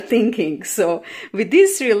than they are thinking. So with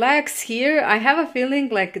this relax here, I have a feeling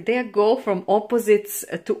like they go from opposites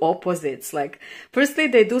to opposites. Like firstly,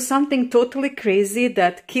 they do something totally crazy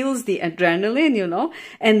that kills the adrenaline, you know,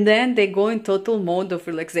 and then they go in total mode of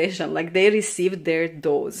relaxation, like they received their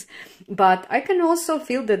dose. But I can also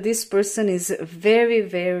feel that this person is very,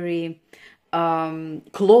 very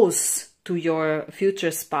close to your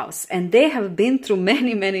future spouse, and they have been through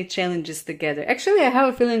many, many challenges together. Actually, I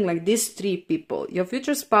have a feeling like these 3 people, your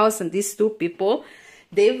future spouse and these 2 people,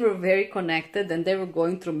 they were very connected and they were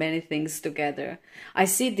going through many things together. I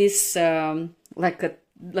see this like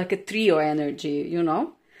a trio energy, you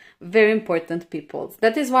know, very important people.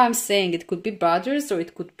 That is why I'm saying it could be brothers or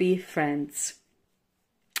it could be friends.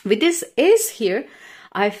 With this ace here,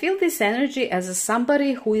 I feel this energy as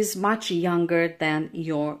somebody who is much younger than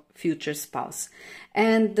your future spouse.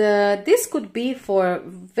 And this could be for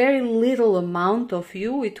very little amount of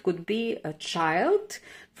you. It could be a child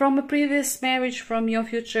from a previous marriage from your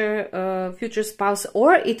future spouse,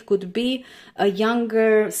 or it could be a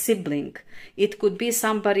younger sibling. It could be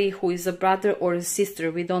somebody who is a brother or a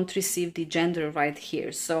sister. We don't receive the gender right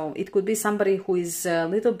here. So it could be somebody who is a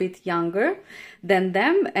little bit younger than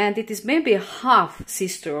them, and it is maybe a half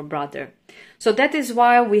sister or brother. So that is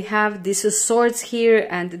why we have this swords here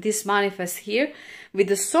and this manifest here. With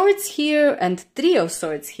the swords here and 3 of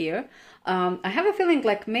swords here, I have a feeling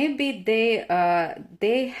like maybe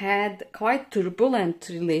they had quite turbulent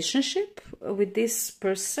relationship with this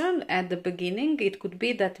person at the beginning. It could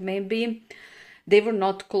be that maybe they were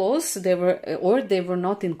not close, they were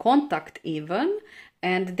not in contact even,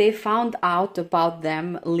 and they found out about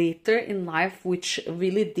them later in life, which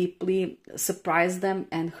really deeply surprised them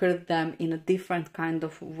and hurt them in a different kind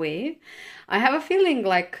of way. I have a feeling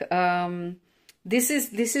like this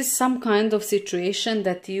is some kind of situation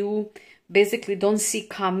that you basically don't see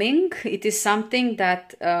coming. It is something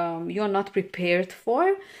that you're not prepared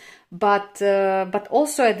for, but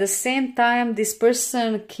also at the same time, this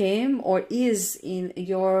person came or is in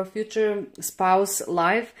your future spouse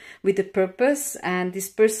life with a purpose, and this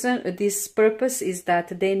purpose is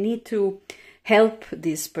that they need to help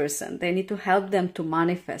this person. They need to help them to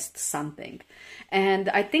manifest something. And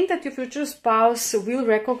I think that your future spouse will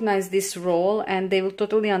recognize this role, and they will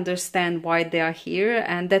totally understand why they are here.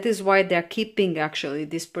 And that is why they're keeping actually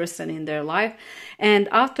this person in their life. And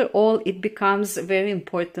after all, it becomes a very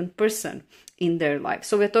important person in their life.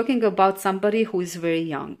 So we're talking about somebody who is very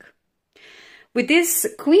young. With this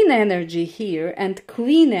Queen energy here and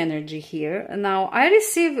Queen energy here, now I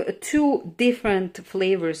receive two different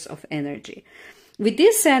flavors of energy. With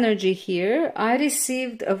this energy here, I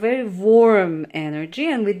received a very warm energy,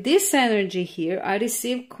 and with this energy here, I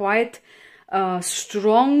received quite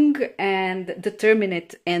strong and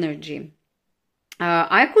determined energy.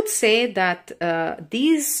 I could say that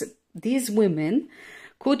these women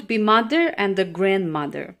could be mother and the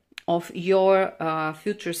grandmother of your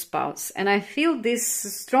future spouse, and I feel this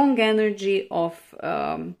strong energy of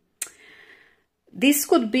this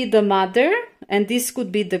could be the mother and this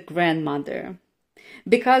could be the grandmother.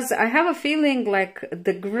 Because I have a feeling like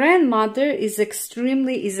the grandmother is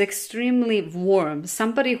extremely warm,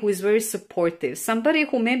 somebody who is very supportive, somebody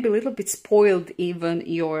who may be a little bit spoiled even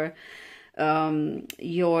your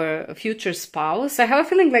future spouse. I have a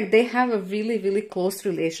feeling like they have a really close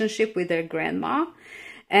relationship with their grandma,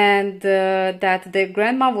 and that their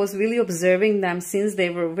grandma was really observing them since they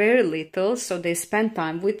were very little, so they spent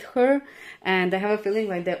time with her. And I have a feeling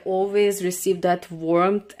like they always receive that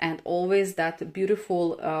warmth and always that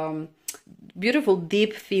beautiful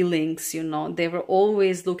deep feelings, you know. They were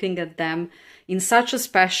always looking at them in such a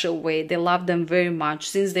special way. They love them very much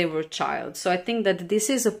since they were a child. So I think that this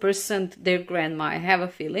is a person, their grandma, I have a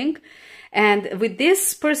feeling. And with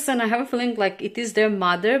this person, I have a feeling like it is their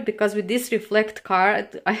mother, because with this reflect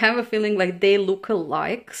card, I have a feeling like they look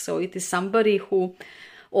alike. So it is somebody who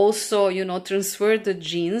also, you know, transfer the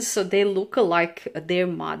genes, so they look like their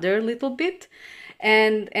mother a little bit.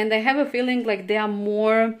 And I have a feeling like they are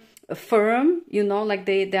more firm, you know, like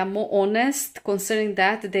they are more honest concerning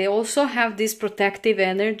that. They also have this protective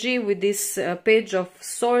energy with this Page of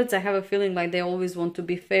Swords. I have a feeling like they always want to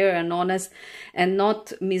be fair and honest and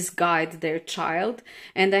not misguide their child.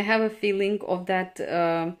 And I have a feeling of that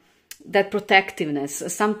that protectiveness.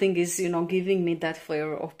 Something is, you know, giving me that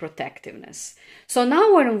flavor of protectiveness. So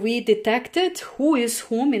now when we detected who is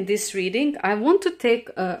whom in this reading, I want to take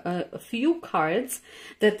a few cards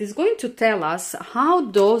that is going to tell us how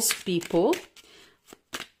those people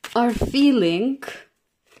are feeling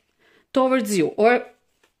towards you, or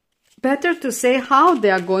better to say how they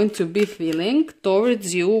are going to be feeling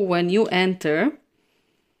towards you when you enter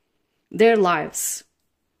their lives.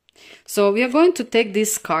 So we are going to take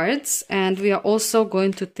these cards, and we are also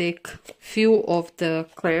going to take few of the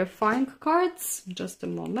clarifying cards. Just a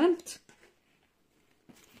moment.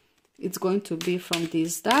 It's going to be from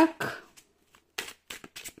this deck.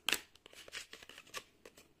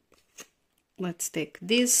 Let's take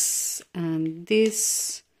this and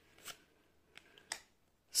this.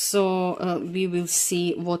 So we will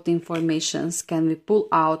see what informations can we pull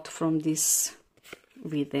out from this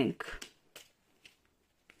reading.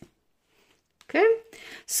 Okay,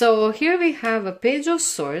 so here we have a Page of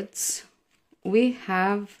Swords, we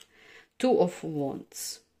have Two of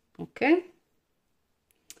Wands, okay?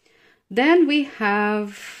 Then we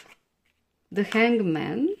have the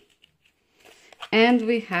Hangman, and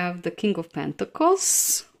we have the King of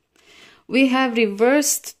Pentacles. We have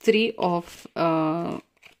reversed Three of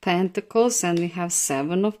Pentacles, and we have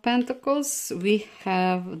Seven of Pentacles. We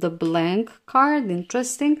have the Blank card,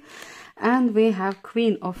 interesting. And we have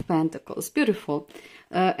Queen of Pentacles, beautiful.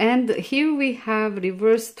 And here we have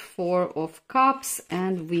reversed Four of Cups,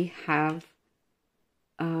 and we have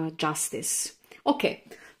Justice. Okay,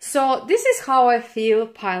 so this is how I feel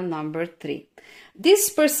pile number 3.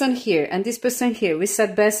 This person here and this person here, we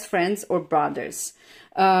said best friends or brothers.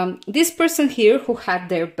 This person here who had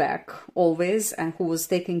their back always and who was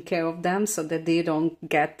taking care of them so that they don't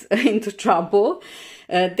get into trouble.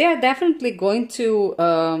 They are definitely going to,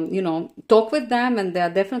 you know, talk with them, and they are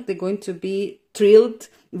definitely going to be thrilled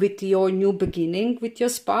with your new beginning with your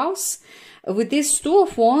spouse. With these Two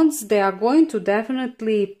of Wands, they are going to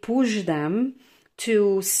definitely push them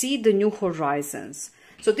to see the new horizons.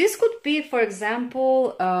 So this could be, for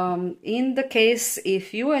example, in the case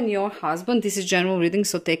if you and your husband, this is general reading,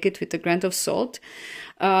 so take it with a grain of salt.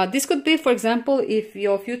 This could be, for example, if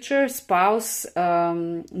your future spouse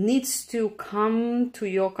needs to come to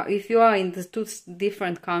your, if you are in the two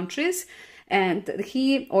different countries and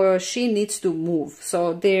he or she needs to move.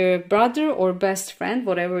 So their brother or best friend,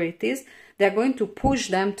 whatever it is, they're going to push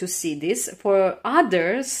them to see this. For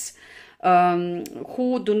others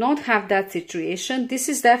who do not have that situation, this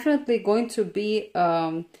is definitely going to be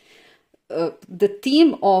the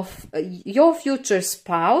theme of your future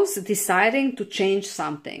spouse deciding to change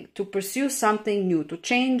something, to pursue something new, to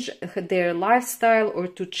change their lifestyle, or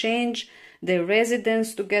to change their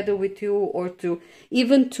residence together with you, or to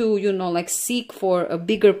even to, you know, like seek for a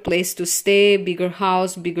bigger place to stay, bigger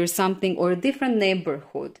house, bigger something, or a different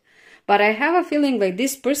neighborhood. But I have a feeling like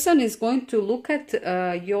this person is going to look at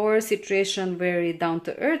your situation very down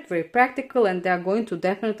to earth, very practical, and they're going to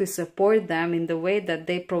definitely support them in the way that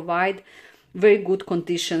they provide very good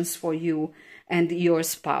conditions for you and your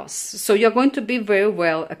spouse. So you're going to be very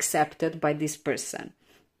well accepted by this person.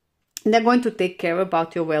 They're going to take care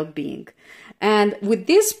about your well-being. And with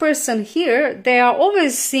this person here, they are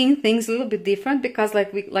always seeing things a little bit different, because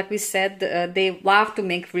like we said, they love to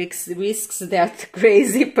make risks. They're a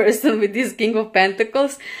crazy person with this King of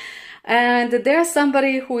Pentacles. And there's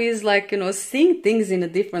somebody who is like, you know, seeing things in a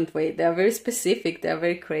different way. They're very specific. They're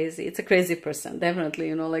very crazy. It's a crazy person, definitely.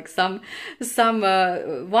 You know, like one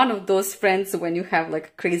of those friends, when you have like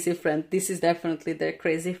a crazy friend, this is definitely their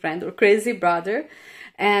crazy friend or crazy brother.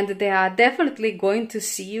 And they are definitely going to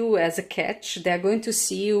see you as a catch. They're going to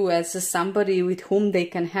see you as somebody with whom they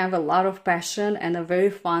can have a lot of passion and a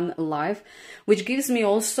very fun life, which gives me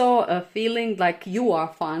also a feeling like you are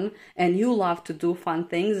fun and you love to do fun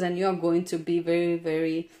things, and you are going to be very,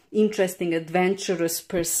 very interesting, adventurous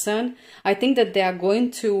person. I think that they are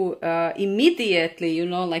going to immediately, you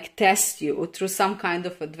know, like test you through some kind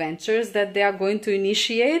of adventures that they are going to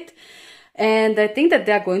initiate. And I think that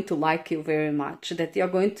they are going to like you very much, that you are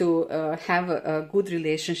going to have a good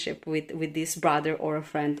relationship with this brother or a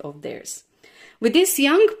friend of theirs. With this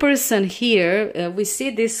young person here, we see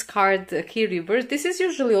this card here reversed. This is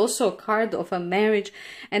usually also a card of a marriage.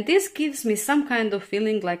 And this gives me some kind of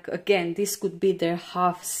feeling like, again, this could be their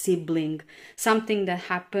half sibling. Something that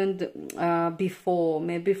happened before,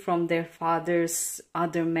 maybe from their father's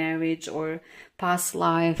other marriage or past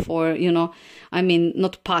life, or, you know, I mean,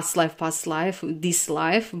 not past life, this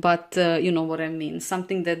life, but you know what I mean.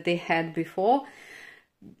 Something that they had before.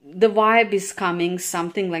 The vibe is coming,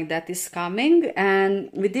 something like that is coming.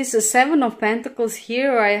 And with this Seven of Pentacles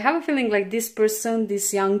here, I have a feeling like this person,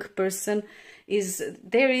 this young person,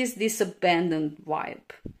 there is this abandoned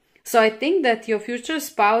vibe. So I think that your future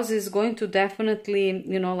spouse is going to definitely,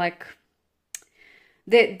 you know, like,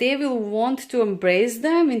 they will want to embrace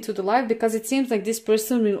them into the life, because it seems like this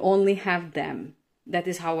person will only have them. That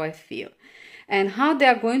is how I feel. And how they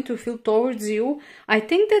are going to feel towards you, I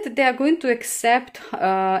think that they are going to accept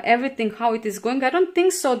everything, how it is going. I don't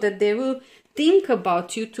think so that they will think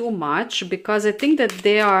about you too much, because I think that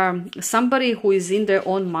they are somebody who is in their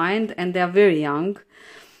own mind, and they are very young.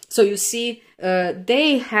 So you see,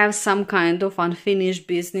 they have some kind of unfinished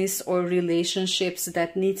business or relationships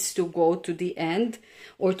that needs to go to the end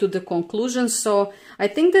or to the conclusion. So I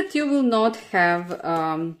think that you will not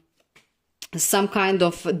have some kind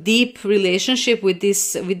of deep relationship with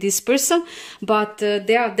this person, but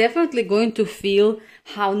they are definitely going to feel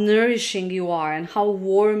how nourishing you are and how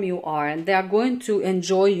warm you are, and they are going to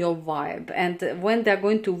enjoy your vibe. And when they're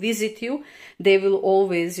going to visit you, they will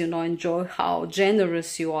always, you know, enjoy how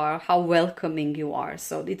generous you are, how welcoming you are.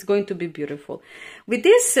 So it's going to be beautiful. With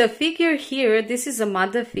this figure here, this is a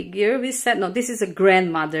mother figure. We said, no, this is a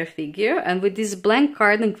grandmother figure. And with this blank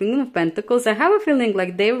card and Queen of Pentacles, I have a feeling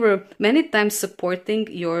like they were many times supporting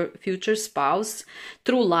your future spouse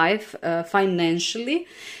through life financially.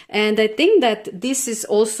 And I think that this is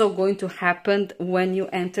also going to happen when you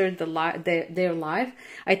enter their life.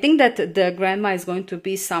 I think that the grandma is going to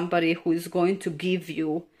be somebody who is going to give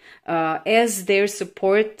you as their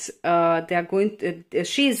support.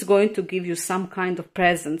 She is going to give you some kind of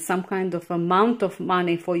present, some kind of amount of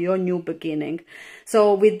money for your new beginning.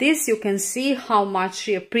 So with this, you can see how much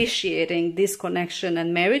she appreciating this connection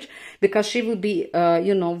and marriage, because she will be,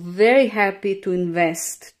 you know, very happy to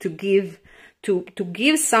invest, to give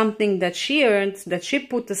something that she earned, that she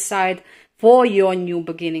put aside for your new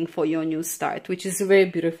beginning, for your new start, which is very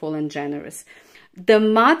beautiful and generous. The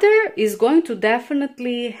mother is going to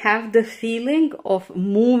definitely have the feeling of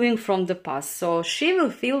moving from the past. So she will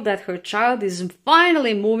feel that her child is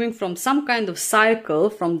finally moving from some kind of cycle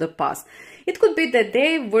from the past. It could be that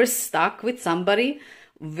they were stuck with somebody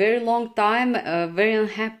very long time, very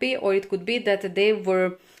unhappy, or it could be that they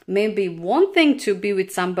were maybe wanting to be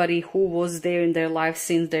with somebody who was there in their life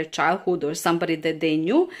since their childhood, or somebody that they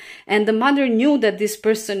knew, and the mother knew that this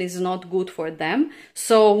person is not good for them.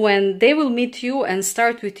 So when they will meet you and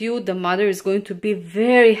start with you, the mother is going to be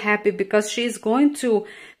very happy, because she is going to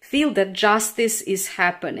feel that justice is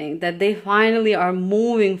happening, that they finally are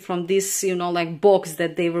moving from this, you know, like box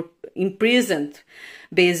that they were imprisoned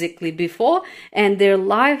basically before, and their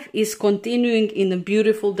life is continuing in a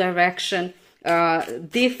beautiful direction,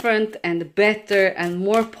 different and better and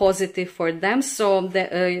more positive for them. So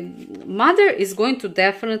the mother is going to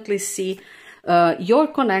definitely see your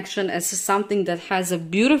connection as something that has a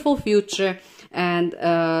beautiful future and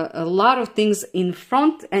a lot of things in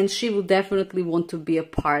front, and she will definitely want to be a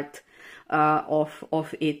part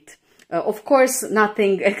of it. Of course,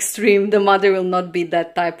 nothing extreme. The mother will not be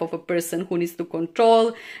that type of a person who needs to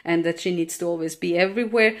control and that she needs to always be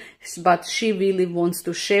everywhere, but she really wants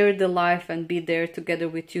to share the life and be there together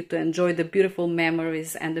with you to enjoy the beautiful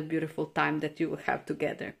memories and the beautiful time that you will have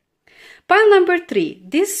together. Pile number 3,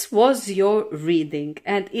 this was your reading,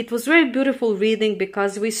 and it was very beautiful reading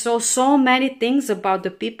because we saw so many things about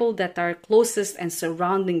the people that are closest and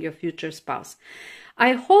surrounding your future spouse.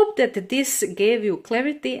 I hope that this gave you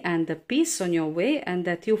clarity and a peace on your way, and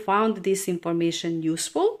that you found this information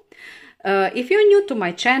useful. If you're new to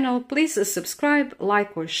my channel, please subscribe,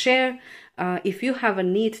 like or share. If you have a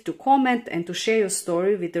need to comment and to share your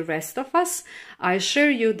story with the rest of us, I assure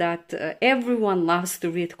you that everyone loves to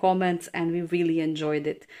read comments and we really enjoyed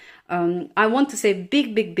it. I want to say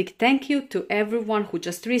big thank you to everyone who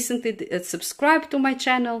just recently subscribed to my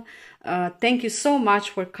channel. Thank you so much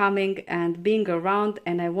for coming and being around,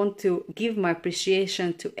 and I want to give my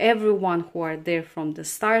appreciation to everyone who are there from the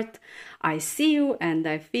start. I see you and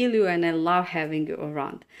I feel you, and I love having you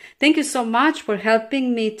around. Thank you so much for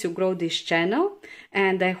helping me to grow this channel,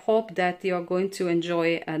 and I hope that you are going to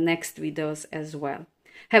enjoy next videos as well.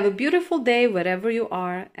 Have a beautiful day wherever you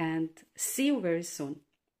are, and see you very soon.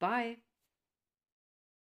 Bye.